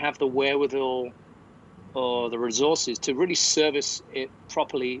not have the wherewithal or the resources to really service it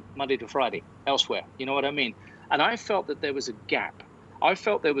properly Monday to Friday elsewhere. You know what I mean? And I felt that there was a gap. I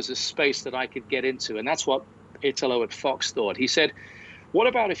felt there was a space that I could get into, and that's what Italo at Fox thought. He said, "What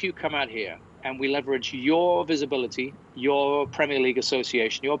about if you come out here and we leverage your visibility, your Premier League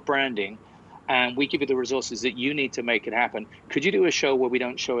association, your branding, and we give you the resources that you need to make it happen. Could you do a show where we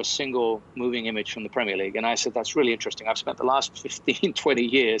don't show a single moving image from the Premier League? And I said, that's really interesting. I've spent the last 15, 20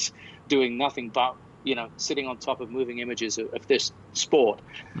 years doing nothing but, sitting on top of moving images of this sport.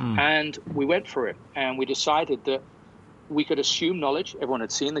 And we went for it, and we decided that we could assume knowledge. Everyone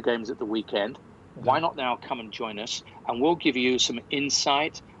had seen the games at the weekend. Why not now come and join us? And we'll give you some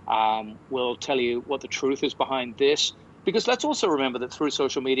insight. We'll tell you what the truth is behind this. Because let's also remember that through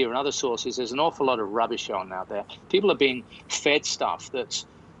social media and other sources, there's an awful lot of rubbish on out there. People are being fed stuff that's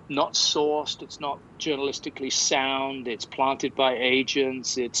not sourced. It's not journalistically sound. It's planted by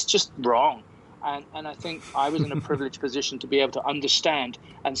agents. It's just wrong. And I think I was in a privileged position to be able to understand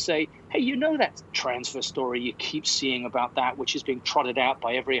and say, hey, that transfer story you keep seeing about that, which is being trotted out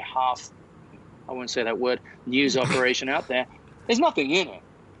by every I won't say that word, news operation out there. There's nothing in it.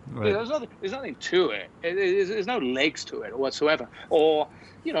 Right. There's nothing to it. There's no legs to it whatsoever. Or,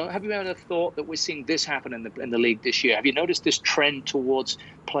 have you ever thought that we're seeing this happen in the league this year? Have you noticed this trend towards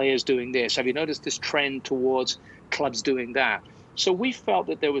players doing this? Have you noticed this trend towards clubs doing that? So we felt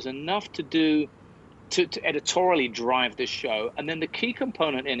that there was enough to do to editorially drive this show. And then the key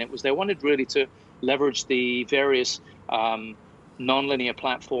component in it was they wanted really to leverage the various non-linear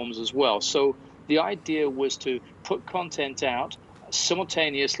platforms as well. So the idea was to put content out,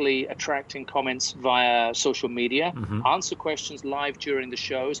 simultaneously attracting comments via social media, answer questions live during the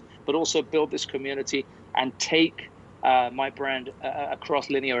shows, but also build this community and take my brand across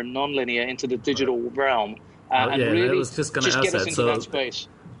linear and non-linear into the digital realm. And really I was just going to ask get us that. into that space.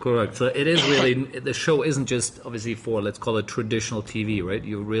 Correct. So it is really, the show isn't just obviously for, let's call it traditional TV, right?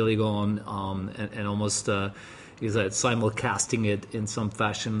 You really go on and almost simulcasting it in some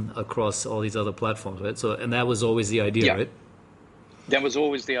fashion across all these other platforms, right? So, and that was always the idea, right? That was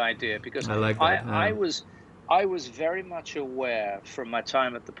always the idea, because I like that. I was very much aware from my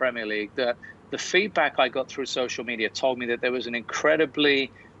time at the Premier League that the feedback I got through social media told me that there was an incredibly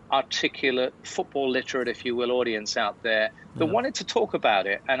articulate, football literate, if you will, audience out there that wanted to talk about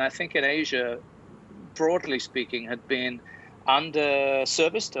it. And I think in Asia, broadly speaking, had been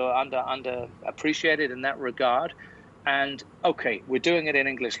underserviced or underappreciated in that regard. And okay, we're doing it in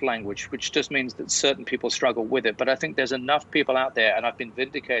English language, which just means that certain people struggle with it. But I think there's enough people out there, and I've been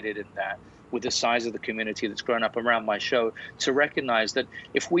vindicated in that with the size of the community that's grown up around my show, to recognize that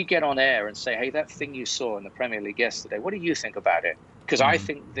if we get on air and say, hey, that thing you saw in the Premier League yesterday, what do you think about it? Because I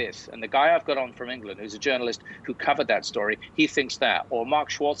think this. And the guy I've got on from England, who's a journalist who covered that story, he thinks that. Or Mark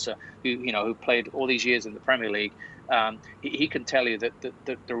Schwarzer, who played all these years in the Premier League, he can tell you that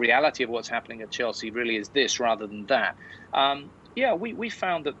the reality of what's happening at Chelsea really is this rather than that. We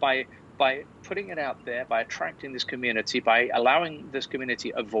found that by putting it out there, by attracting this community, by allowing this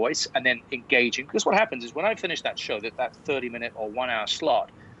community a voice and then engaging, because what happens is when I finish that show, that 30-minute or 1 hour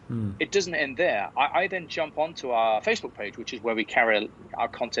slot, it doesn't end there. I then jump onto our Facebook page, which is where we carry our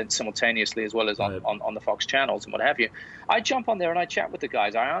content simultaneously as well as on the Fox channels and what have you. I jump on there and I chat with the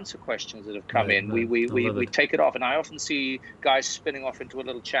guys. I answer questions that have come in. We take it off, and I often see guys spinning off into a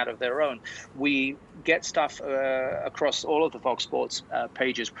little chat of their own. We get stuff across all of the Fox Sports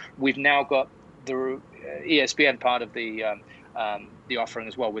pages. We've now got the ESPN part of the offering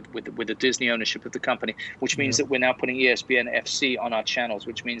as well, with the Disney ownership of the company, which means that we're now putting ESPN FC on our channels,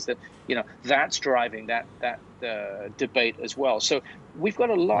 which means that that's driving that debate as well. So we've got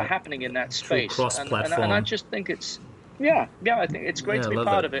a lot happening in that space, and I just think it's I think it's great to be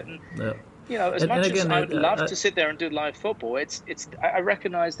part of it. And as much as I would love to sit there and do live football, I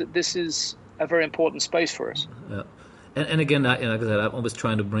recognize that this is a very important space for us. Yeah. And again, like I said, I'm always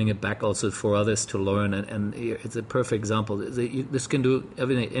trying to bring it back also for others to learn, and it's a perfect example. This can do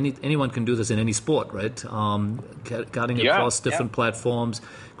everything. Anyone can do this in any sport, right? Cutting across different platforms,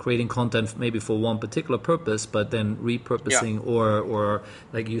 creating content maybe for one particular purpose, but then repurposing or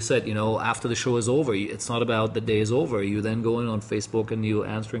like you said, after the show is over, it's not about the day is over. You then go in on Facebook and you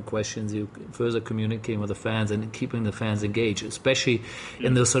answering questions, you further communicating with the fans and keeping the fans engaged, especially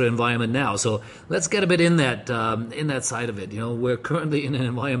in this sort of environment now. So let's get a bit in that side of it. We're currently in an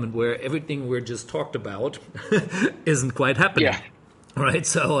environment where everything we're just talked about isn't quite happening. Yeah. Right,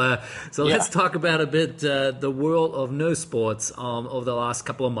 so let's talk about a bit the world of no sports over the last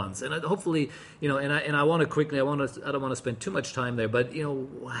couple of months, and hopefully, and I want to quickly, I don't want to spend too much time there, but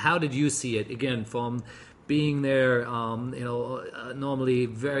how did you see it again from being there? Normally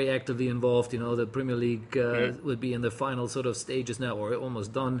very actively involved. The Premier League would be in the final sort of stages now, or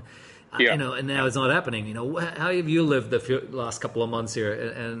almost done. And now it's not happening. How have you lived the last couple of months here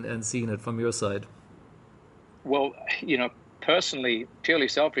and seen it from your side? Well, personally, purely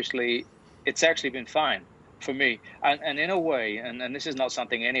selfishly, it's actually been fine. for me. And in a way, and this is not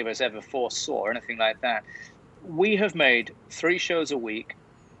something any of us ever foresaw or anything like that, we have made 3 shows a week,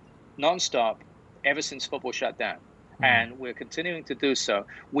 nonstop, ever since football shut down. And we're continuing to do so.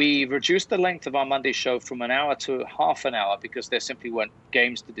 We reduced the length of our Monday show from an hour to half an hour because there simply weren't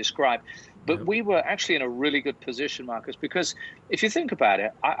games to describe. But we were actually in a really good position, Marcus, because if you think about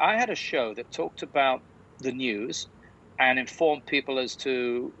it, I had a show that talked about the news and informed people as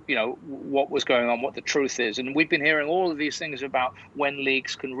to, what was going on, what the truth is. And we've been hearing all of these things about when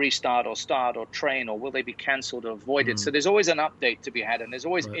leagues can restart or start or train, or will they be cancelled or avoided. So there's always an update to be had, and there's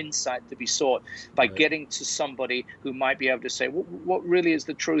always insight to be sought by getting to somebody who might be able to say, what really is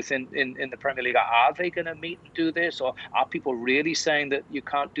the truth in the Premier League? Are they going to meet and do this? Or are people really saying that you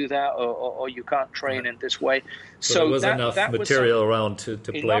can't do that, or you can't train in this way? So there was enough material around to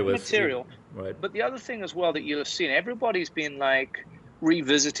play with. Material. Right. But the other thing as well that you'll have seen, everybody's been like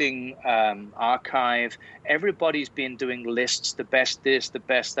revisiting archive. Everybody's been doing lists, the best this, the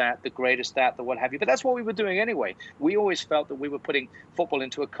best that, the greatest that, the what have you. But that's what we were doing anyway. We always felt that we were putting football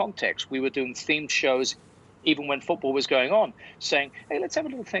into a context. We were doing themed shows even when football was going on, saying, hey, let's have a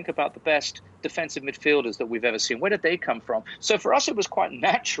little think about the best defensive midfielders that we've ever seen. Where did they come from? So for us, it was quite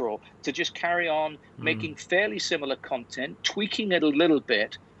natural to just carry on making fairly similar content, tweaking it a little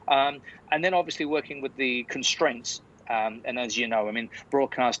bit, and then obviously working with the constraints. And as you know,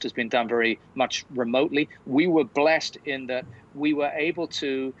 broadcast has been done very much remotely. We were blessed in that we were able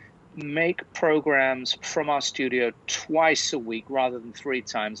to make programs from our studio twice a week rather than 3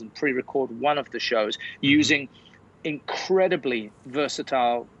 times, and pre-record one of the shows using incredibly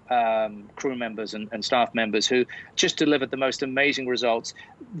versatile crew members and staff members who just delivered the most amazing results,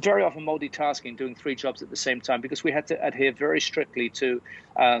 very often multitasking, doing 3 jobs at the same time, because we had to adhere very strictly to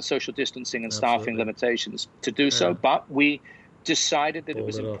social distancing and staffing limitations to do so. But we decided that it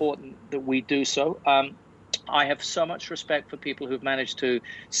was important that we do so. I have so much respect for people who've managed to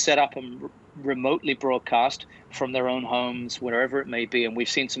set up and remotely broadcast from their own homes, wherever it may be, and we've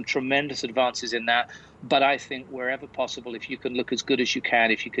seen some tremendous advances in that. But I think wherever possible, if you can look as good as you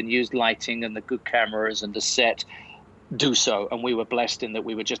can, if you can use lighting and the good cameras and the set, do so. And we were blessed in that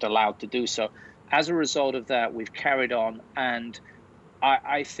we were just allowed to do so. As a result of that, we've carried on, and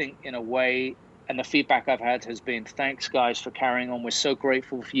I think in a way, and the feedback I've had has been, thanks, guys, for carrying on. We're so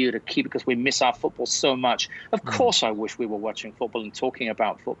grateful for you to keep, because we miss our football so much. Of course, I wish we were watching football and talking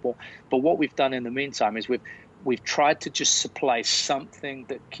about football. But what we've done in the meantime is we've tried to just supply something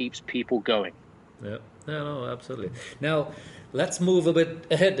that keeps people going. Yeah, no, absolutely. Now, let's move a bit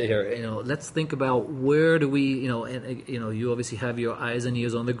ahead here. Let's think about where do we, and you obviously have your eyes and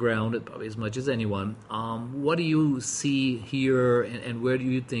ears on the ground, probably as much as anyone. What do you see here, and where do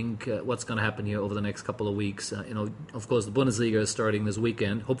you think what's going to happen here over the next couple of weeks? Of course, the Bundesliga is starting this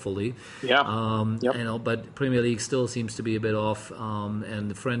weekend, hopefully. Yeah. But Premier League still seems to be a bit off, and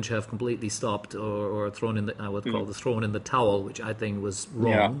the French have completely stopped or thrown in thrown in the towel, which I think was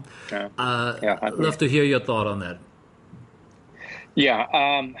wrong. I'd love to hear your thought on that. Yeah,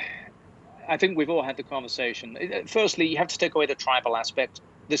 I think we've all had the conversation. Firstly, you have to take away the tribal aspect.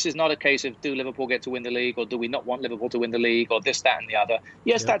 This is not a case of, do Liverpool get to win the league, or do we not want Liverpool to win the league, or this, that, and the other.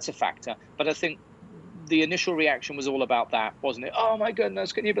 Yes, that's a factor. But I think the initial reaction was all about that, wasn't it? Oh, my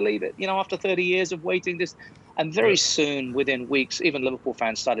goodness, can you believe it? After 30 years of waiting, this. And very soon, within weeks, even Liverpool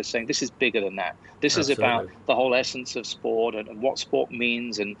fans started saying, this is bigger than that. This is about the whole essence of sport and what sport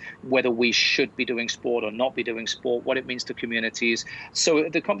means, and whether we should be doing sport or not be doing sport, what it means to communities. So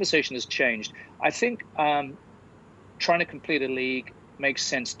the conversation has changed. I think trying to complete a league makes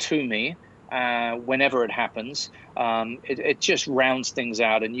sense to me. Whenever it happens, it just rounds things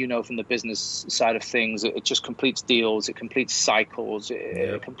out, and from the business side of things, it just completes deals, it completes cycles,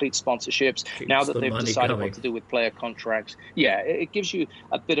 it completes sponsorships. Keeps now that the they've decided what to do with player contracts, it gives you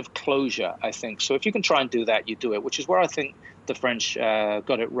a bit of closure, I think. So if you can try and do that, you do it, which is where I think the French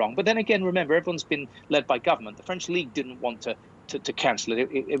got it wrong. But then again, remember, everyone's been led by government. The French league didn't want to cancel it.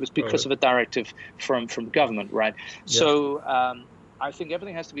 It was because of a directive from government, right? Yeah. So I think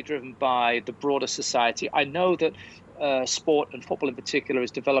everything has to be driven by the broader society. I know that sport, and football in particular,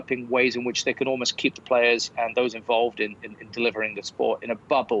 is developing ways in which they can almost keep the players and those involved in delivering the sport in a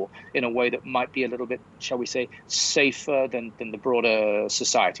bubble, in a way that might be a little bit, shall we say, safer than the broader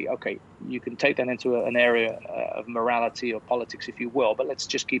society. Okay, you can take that into an area of morality or politics, if you will, but let's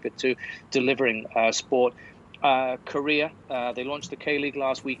just keep it to delivering sport. Korea, they launched the K-League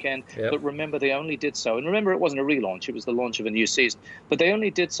last weekend, but remember, they only did so, and remember, it wasn't a relaunch, it was the launch of a new season, but they only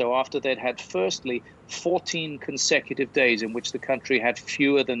did so after they'd had, firstly, 14 consecutive days in which the country had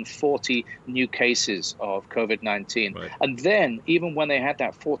fewer than 40 new cases of COVID-19. Right. And then, even when they had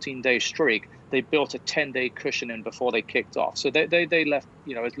that 14-day streak, they built a 10-day cushion in before they kicked off. So they left,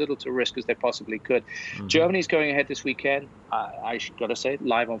 as little to risk as they possibly could. Germany's going ahead this weekend. I got to say,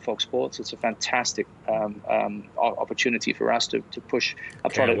 live on Fox Sports. It's a fantastic opportunity for us to push a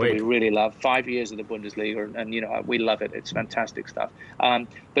product that we really love. 5 years of the Bundesliga, and we love it. It's fantastic stuff.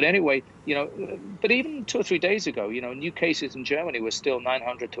 But anyway, but even 2 or 3 days ago, new cases in Germany were still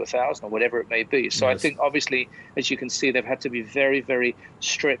 900 to 1,000 or whatever it may be. So yes. I think obviously, as you can see, they've had to be very, very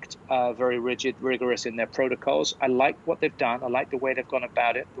strict, very rigid, rigorous in their protocols. I like what they've done. I like the way they've gone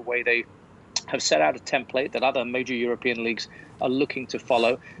about it, the way they have set out a template that other major European leagues are looking to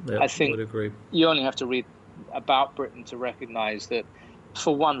follow. Yep, I think would agree. You only have to read about Britain to recognize that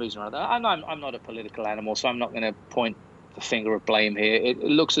for one reason or another, I'm not a political animal, so I'm not going to point the finger of blame here. It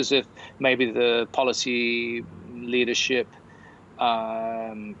looks as if maybe the policy, leadership,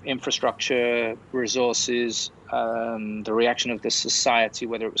 infrastructure, resources, the reaction of the society,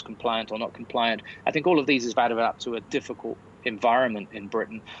 whether it was compliant or not compliant, I think all of these has added up to a difficult environment in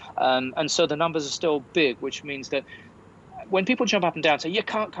Britain. And so the numbers are still big, which means that when people jump up and down and say, you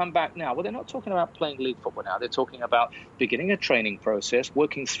can't come back now, well, they're not talking about playing league football now. They're talking about beginning a training process,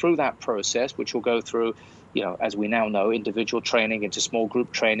 working through that process, which will go through, as we now know, individual training into small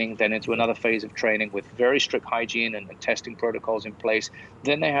group training, then into another phase of training with very strict hygiene and testing protocols in place.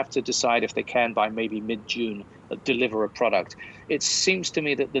 Then they have to decide if they can, by maybe mid-June, deliver a product. It seems to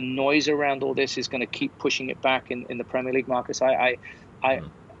me that the noise around all this is going to keep pushing it back in the Premier League markets. I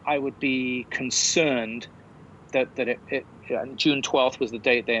would be concerned that June 12th was the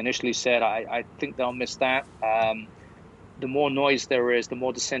date they initially said. I think they'll miss that. The more noise there is, the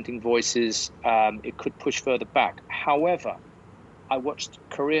more dissenting voices, it could push further back. However, I watched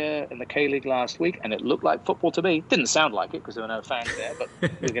Korea in the K-League last week, and it looked like football to me. Didn't sound like it because there were no fans there, but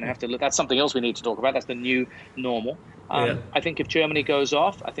we're going to have to look. That's something else we need to talk about. That's the new normal. I think if Germany goes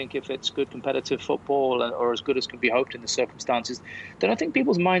off, I think if it's good competitive football or as good as can be hoped in the circumstances, then I think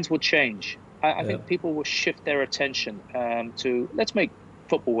people's minds will change. I think people will shift their attention to let's make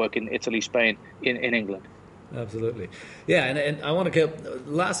football work in Italy, Spain, in England. Absolutely, yeah, and I want to get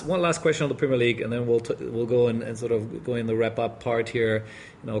one last question on the Premier League, and then we'll go and sort of go in the wrap up part here,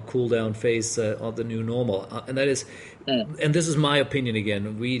 cool down phase of the new normal, and that is, and this is my opinion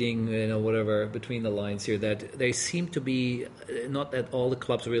again, reading whatever between the lines here, that they seem to be not that all the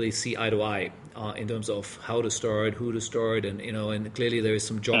clubs really see eye to eye in terms of how to start, who to start, and and clearly there is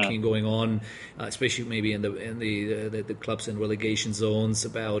some jockeying going on, especially maybe in the clubs in relegation zones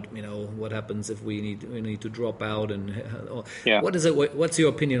about what happens if we need to drop out, and what's your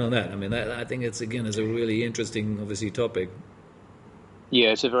opinion on that? I mean, I think it's a really interesting, obviously, topic.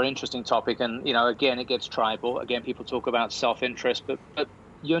 Yeah, it's a very interesting topic, and again, it gets tribal. Again, people talk about self-interest, but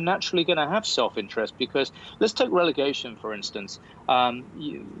you're naturally going to have self-interest because let's take relegation, for instance.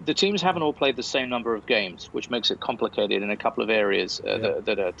 The teams haven't all played the same number of games, which makes it complicated in a couple of areas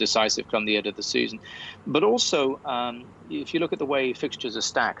that are decisive come the end of the season. But also, if you look at the way fixtures are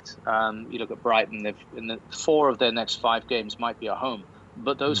stacked, you look at Brighton, 4 of their next 5 games might be at home.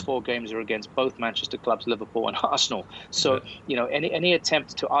 But those 4 games are against both Manchester clubs, Liverpool and Arsenal. So, any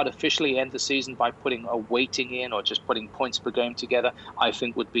attempt to artificially end the season by putting a weighting in or just putting points per game together, I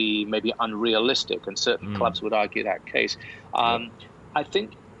think would be maybe unrealistic. And certain clubs would argue that case. I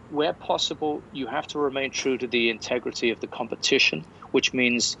think where possible, you have to remain true to the integrity of the competition, which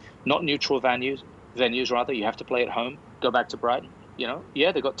means not neutral venues, you have to play at home. Go back to Brighton.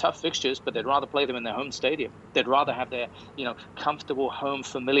 They've got tough fixtures, but they'd rather play them in their home stadium. They'd rather have their, comfortable home,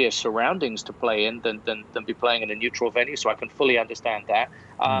 familiar surroundings to play in than be playing in a neutral venue. So I can fully understand that.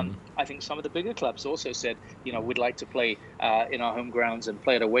 I think some of the bigger clubs also said, we'd like to play in our home grounds and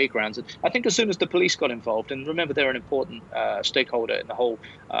play at away grounds. And I think as soon as the police got involved, and remember they're an important stakeholder in the whole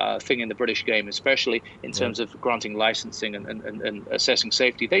thing in the British game, especially in terms of granting licensing and assessing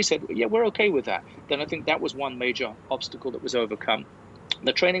safety, they said, yeah, we're okay with that. Then I think that was one major obstacle that was overcome.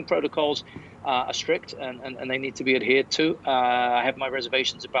 The training protocols are strict and they need to be adhered to. I have my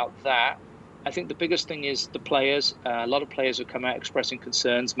reservations about that. I think the biggest thing is the players. A lot of players have come out expressing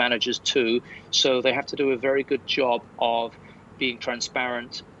concerns, managers too. So they have to do a very good job of being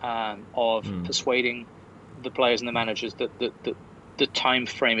transparent, of persuading the players and the managers that the time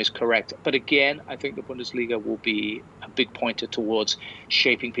frame is correct. But again, I think the Bundesliga will be a big pointer towards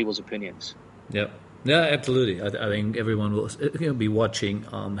shaping people's opinions. Yep. Yeah, absolutely. I think everyone will be watching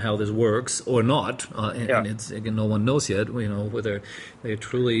how this works or not, and it's again, no one knows yet. Whether they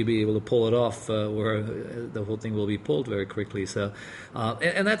truly be able to pull it off, or the whole thing will be pulled very quickly. So,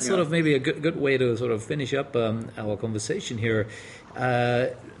 and that's sort of maybe a good way to sort of finish up our conversation here.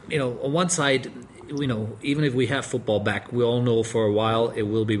 On one side, even if we have football back, we all know for a while it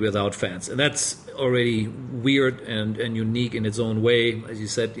will be without fans, and that's already weird and unique in its own way. As you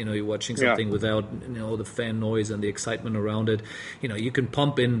said, you're watching something without the fan noise and the excitement around it. You can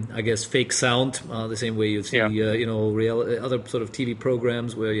pump in, I guess, fake sound the same way you see real other sort of TV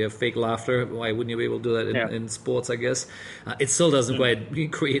programs where you have fake laughter. Why wouldn't you be able to do that in sports? I guess it still doesn't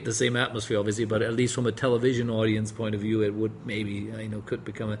quite create the same atmosphere, obviously, but at least from a television audience point of view, it would maybe could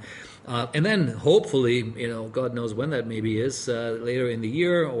become and then hopefully, God knows when that maybe is, later in the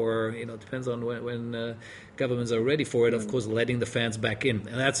year, or depends on when governments are ready for it. Of course, letting the fans back in,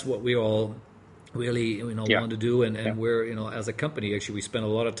 and that's what we all really want to do. And we're as a company, actually, we spend a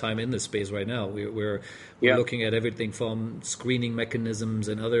lot of time in this space right now. We're looking at everything from screening mechanisms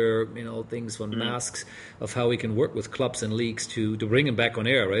and other things, from masks, of how we can work with clubs and leagues to bring them back on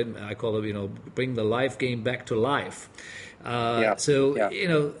air. Right? I call it bring the live game back to life. What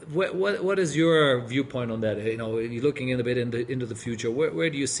is your viewpoint on that? You're looking in a bit into the future. Where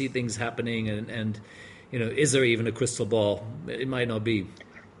do you see things happening? And is there even a crystal ball? It might not be.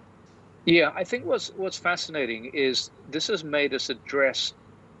 Yeah, I think what's fascinating is this has made us address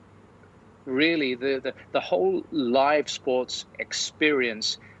really the whole live sports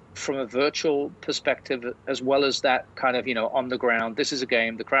experience from a virtual perspective, as well as that kind of on the ground. This is a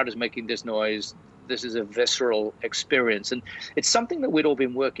game. The crowd is making this noise. This is a visceral experience, and it's something that we'd all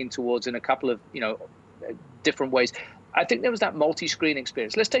been working towards in a couple of different ways. I think there was that multi-screen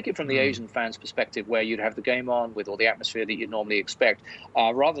experience. Let's take it from the Asian fans' perspective, where you'd have the game on with all the atmosphere that you'd normally expect,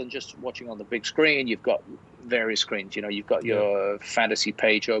 rather than just watching on the big screen. You've got various screens. You've got your fantasy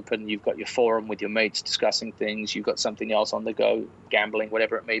page open, you've got your forum with your mates discussing things, you've got something else on the go, gambling,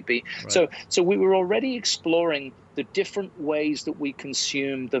 whatever it may be. Right. So we were already exploring the different ways that we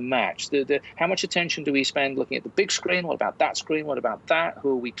consume the match. How much attention do we spend looking at the big screen? What about that screen? What about that?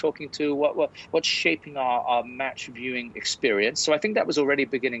 Who are we talking to? What's shaping our match viewing experience? So I think that was already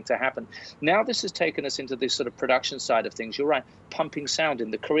beginning to happen. Now this has taken us into this sort of production side of things. You're right, pumping sound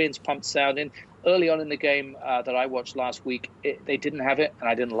in. The Koreans pumped sound in. Early on in the game that I watched last week, they didn't have it, and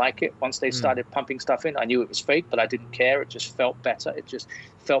I didn't like it. Once they started pumping stuff in, I knew it was fake, but I didn't care. It just felt better.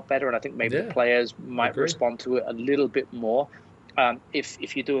 And I think maybe the players might respond to it a little bit more.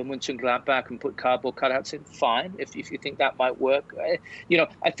 If you do a Mönchengladbach and put cardboard cutouts in, fine. If you think that might work,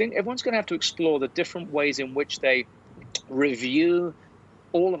 I think everyone's going to have to explore the different ways in which they review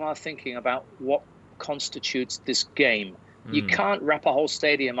all of our thinking about what constitutes this game. You can't wrap a whole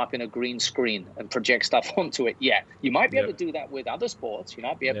stadium up in a green screen and project stuff onto it yet. You might be able to do that with other sports. You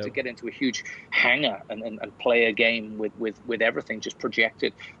might be able to get into a huge hangar and play a game with everything just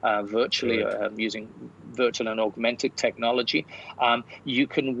projected virtually, using virtual and augmented technology. You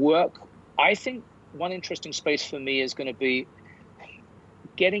can work. I think one interesting space for me is going to be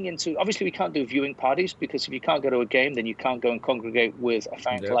getting into, obviously we can't do viewing parties, because if you can't go to a game, then you can't go and congregate with a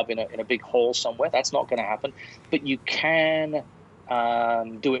fan club in a big hall somewhere. That's not going to happen. But you can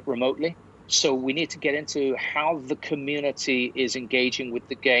do it remotely. So we need to get into how the community is engaging with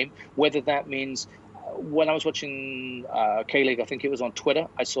the game, whether that means, when I was watching K-League, I think it was on Twitter,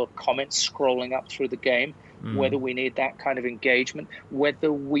 I saw comments scrolling up through the game, whether we need that kind of engagement,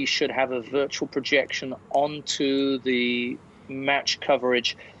 whether we should have a virtual projection onto the match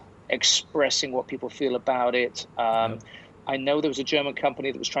coverage, expressing what people feel about it. I know there was a German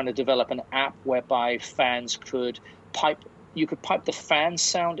company that was trying to develop an app whereby fans could pipe the fan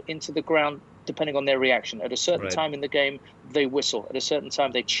sound into the ground depending on their reaction. At a certain time in the game, they whistle. At a certain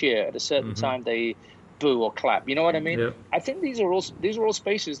time, they cheer. At a certain time, they boo or clap. You know what I mean? I think these are all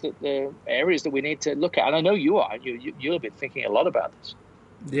spaces, the areas that we need to look at. And I know you are. You've been thinking a lot about this.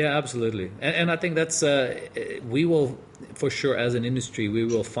 Yeah, absolutely. And I think that's, we will, for sure, as an industry, we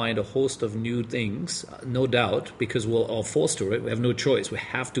will find a host of new things, no doubt, because we're all forced to it. We have no choice. We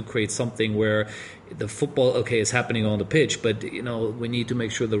have to create something where the football, is happening on the pitch, but, we need to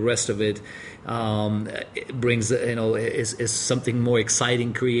make sure the rest of it brings, is something more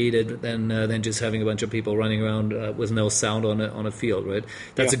exciting created than just having a bunch of people running around with no sound on a field, right?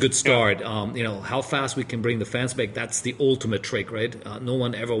 That's a good start. How fast we can bring the fans back, that's the ultimate trick, right? No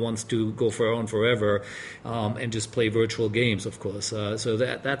one ever wants to go on forever and just play virtual games, of course. So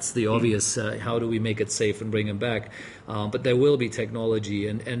that's the obvious, how do we make it safe and bring them back? But there will be technology,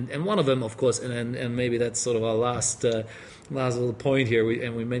 and one of them, of course, and maybe that's sort of our last little point here,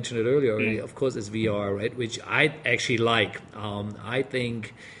 we mentioned it earlier, of course, is VR, right? Which I actually like. I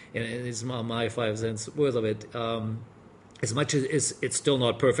think, and it's my 5 cents worth of it, as much as it's still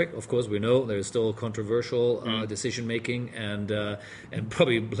not perfect, of course, we know there's still controversial decision making and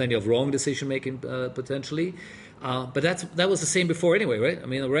probably plenty of wrong decision making potentially. But that was the same before anyway, right? I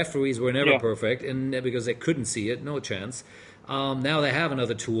mean, the referees were never perfect, and because they couldn't see it, no chance. Now they have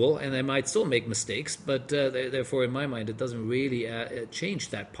another tool, and they might still make mistakes, but therefore, in my mind, it doesn't really change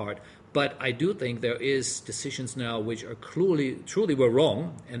that part. But I do think there is decisions now which are truly were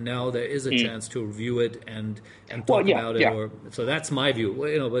wrong, and now there is a chance to review it and talk about it. Or so that's my view.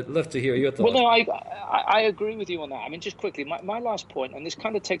 Well, but love to hear your thoughts. Well, no, I agree with you on that. I mean, just quickly, my last point, and this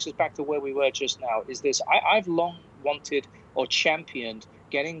kind of takes us back to where we were just now, is this: I've long wanted or championed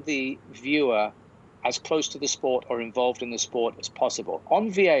getting the viewer as close to the sport or involved in the sport as possible. On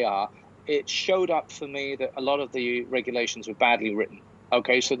VAR, it showed up for me that a lot of the regulations were badly written.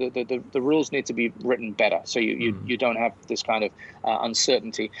 Okay, so the rules need to be written better, so you don't have this kind of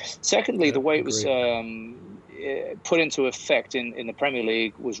uncertainty. Secondly, the way it was put into effect in the Premier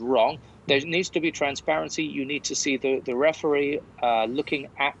League was wrong. There needs to be transparency. You need to see the referee looking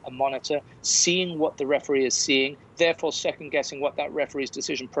at a monitor, seeing what the referee is seeing, therefore second-guessing what that referee's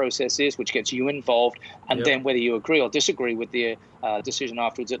decision process is, which gets you involved. And then whether you agree or disagree with the decision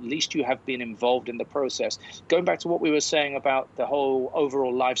afterwards, at least you have been involved in the process. Going back to what we were saying about the whole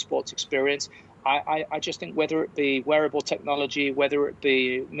overall live sports experience, I just think whether it be wearable technology, whether it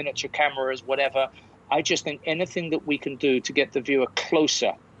be miniature cameras, whatever, I just think anything that we can do to get the viewer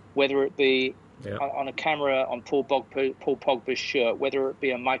closer, whether it be on a camera on Paul Pogba's shirt, whether it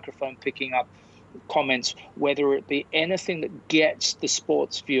be a microphone picking up comments, whether it be anything that gets the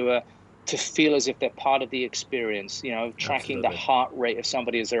sports viewer to feel as if they're part of the experience, tracking the heart rate of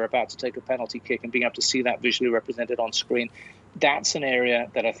somebody as they're about to take a penalty kick and being able to see that visually represented on screen. That's an area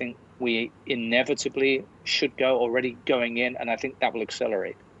that I think we inevitably should go, already going in, and I think that will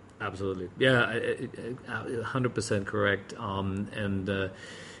accelerate. Absolutely. Yeah, 100% correct.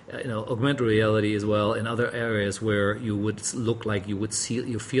 Augmented reality as well in other areas where you would look like you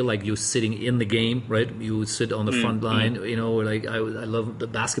feel like you're sitting in the game, right? You would sit on the front line, like I love the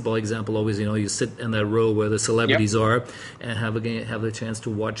basketball example always, you sit in that row where the celebrities are and have a chance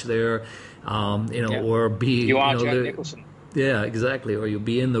to watch there, or be, you are Jack Nicholson. Yeah, exactly. Or you'll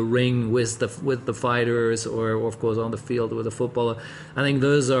be in the ring with the fighters, or of course on the field with a footballer. I think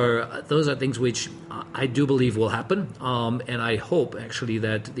those are things which I do believe will happen, and I hope actually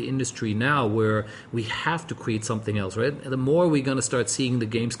that the industry now, where we have to create something else, right? The more we're going to start seeing the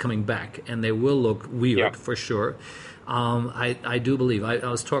games coming back, and they will look weird for sure. I do believe. I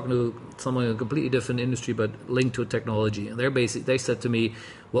was talking to someone in a completely different industry, but linked to technology, and they said to me,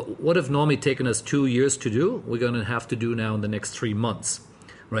 what if normally taken us 2 years to do, we're going to have to do now in the next 3 months,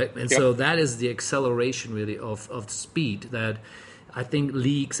 right? And so that is the acceleration really of speed that I think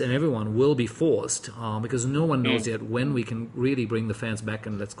leagues and everyone will be forced, because no one knows yet when we can really bring the fans back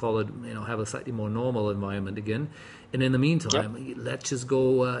and let's call it, have a slightly more normal environment again. And in the meantime, let's just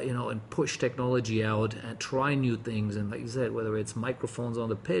go, and push technology out and try new things. And like you said, whether it's microphones on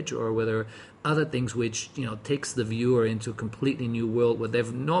the pitch or whether other things which, takes the viewer into a completely new world where they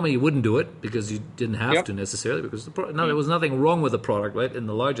normally wouldn't do it because you didn't have to necessarily, because there was nothing wrong with the product, right, in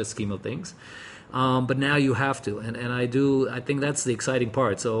the larger scheme of things. But now you have to, and I think that's the exciting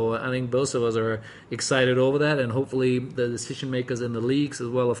part. So I think both of us are excited over that, and hopefully the decision makers in the leagues as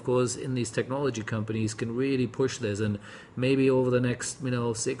well, of course, in these technology companies can really push this, and maybe over the next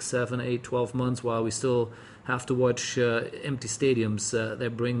 6, 7, 8, 12 months, while we still have to watch empty stadiums, they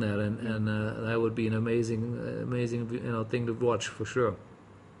bring that, and that would be an amazing thing to watch for sure.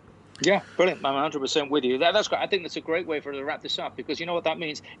 Yeah, brilliant. I'm 100% with you. That's great. I think that's a great way for us to wrap this up, because you know what that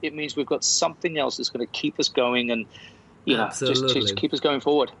means? It means we've got something else that's going to keep us going and, just keep us going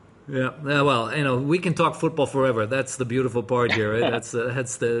forward. Yeah. Well, we can talk football forever. That's the beautiful part here, right? That's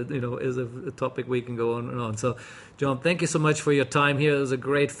the is a topic we can go on and on. So, John, thank you so much for your time here. It was a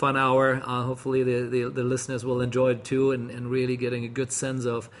great fun hour. Hopefully the listeners will enjoy it too, and really getting a good sense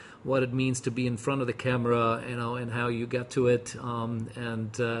of what it means to be in front of the camera, and how you get to it,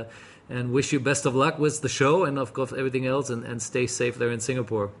 and wish you best of luck with the show and of course everything else, and stay safe there in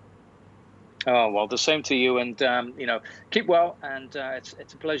Singapore. Oh, well, the same to you, and keep well, and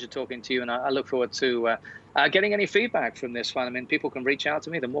it's a pleasure talking to you, and I look forward to getting any feedback from this one. I mean, people can reach out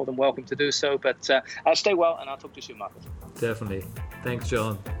to me; they're more than welcome to do so. But I'll stay well, and I'll talk to you soon, Marcus. Definitely. Thanks,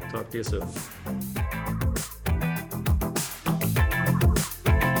 John. Talk to you soon.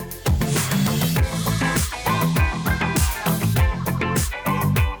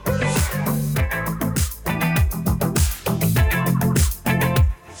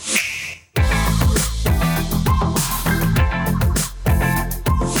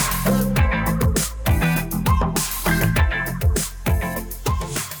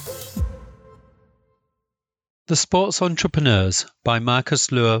 The Sports Entrepreneurs by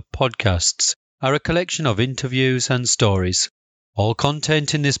Marcus Luer podcasts are a collection of interviews and stories. All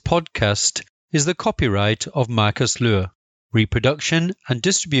content in this podcast is the copyright of Marcus Luer. Reproduction and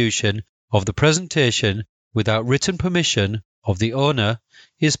distribution of the presentation without written permission of the owner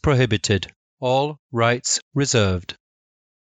is prohibited. All rights reserved.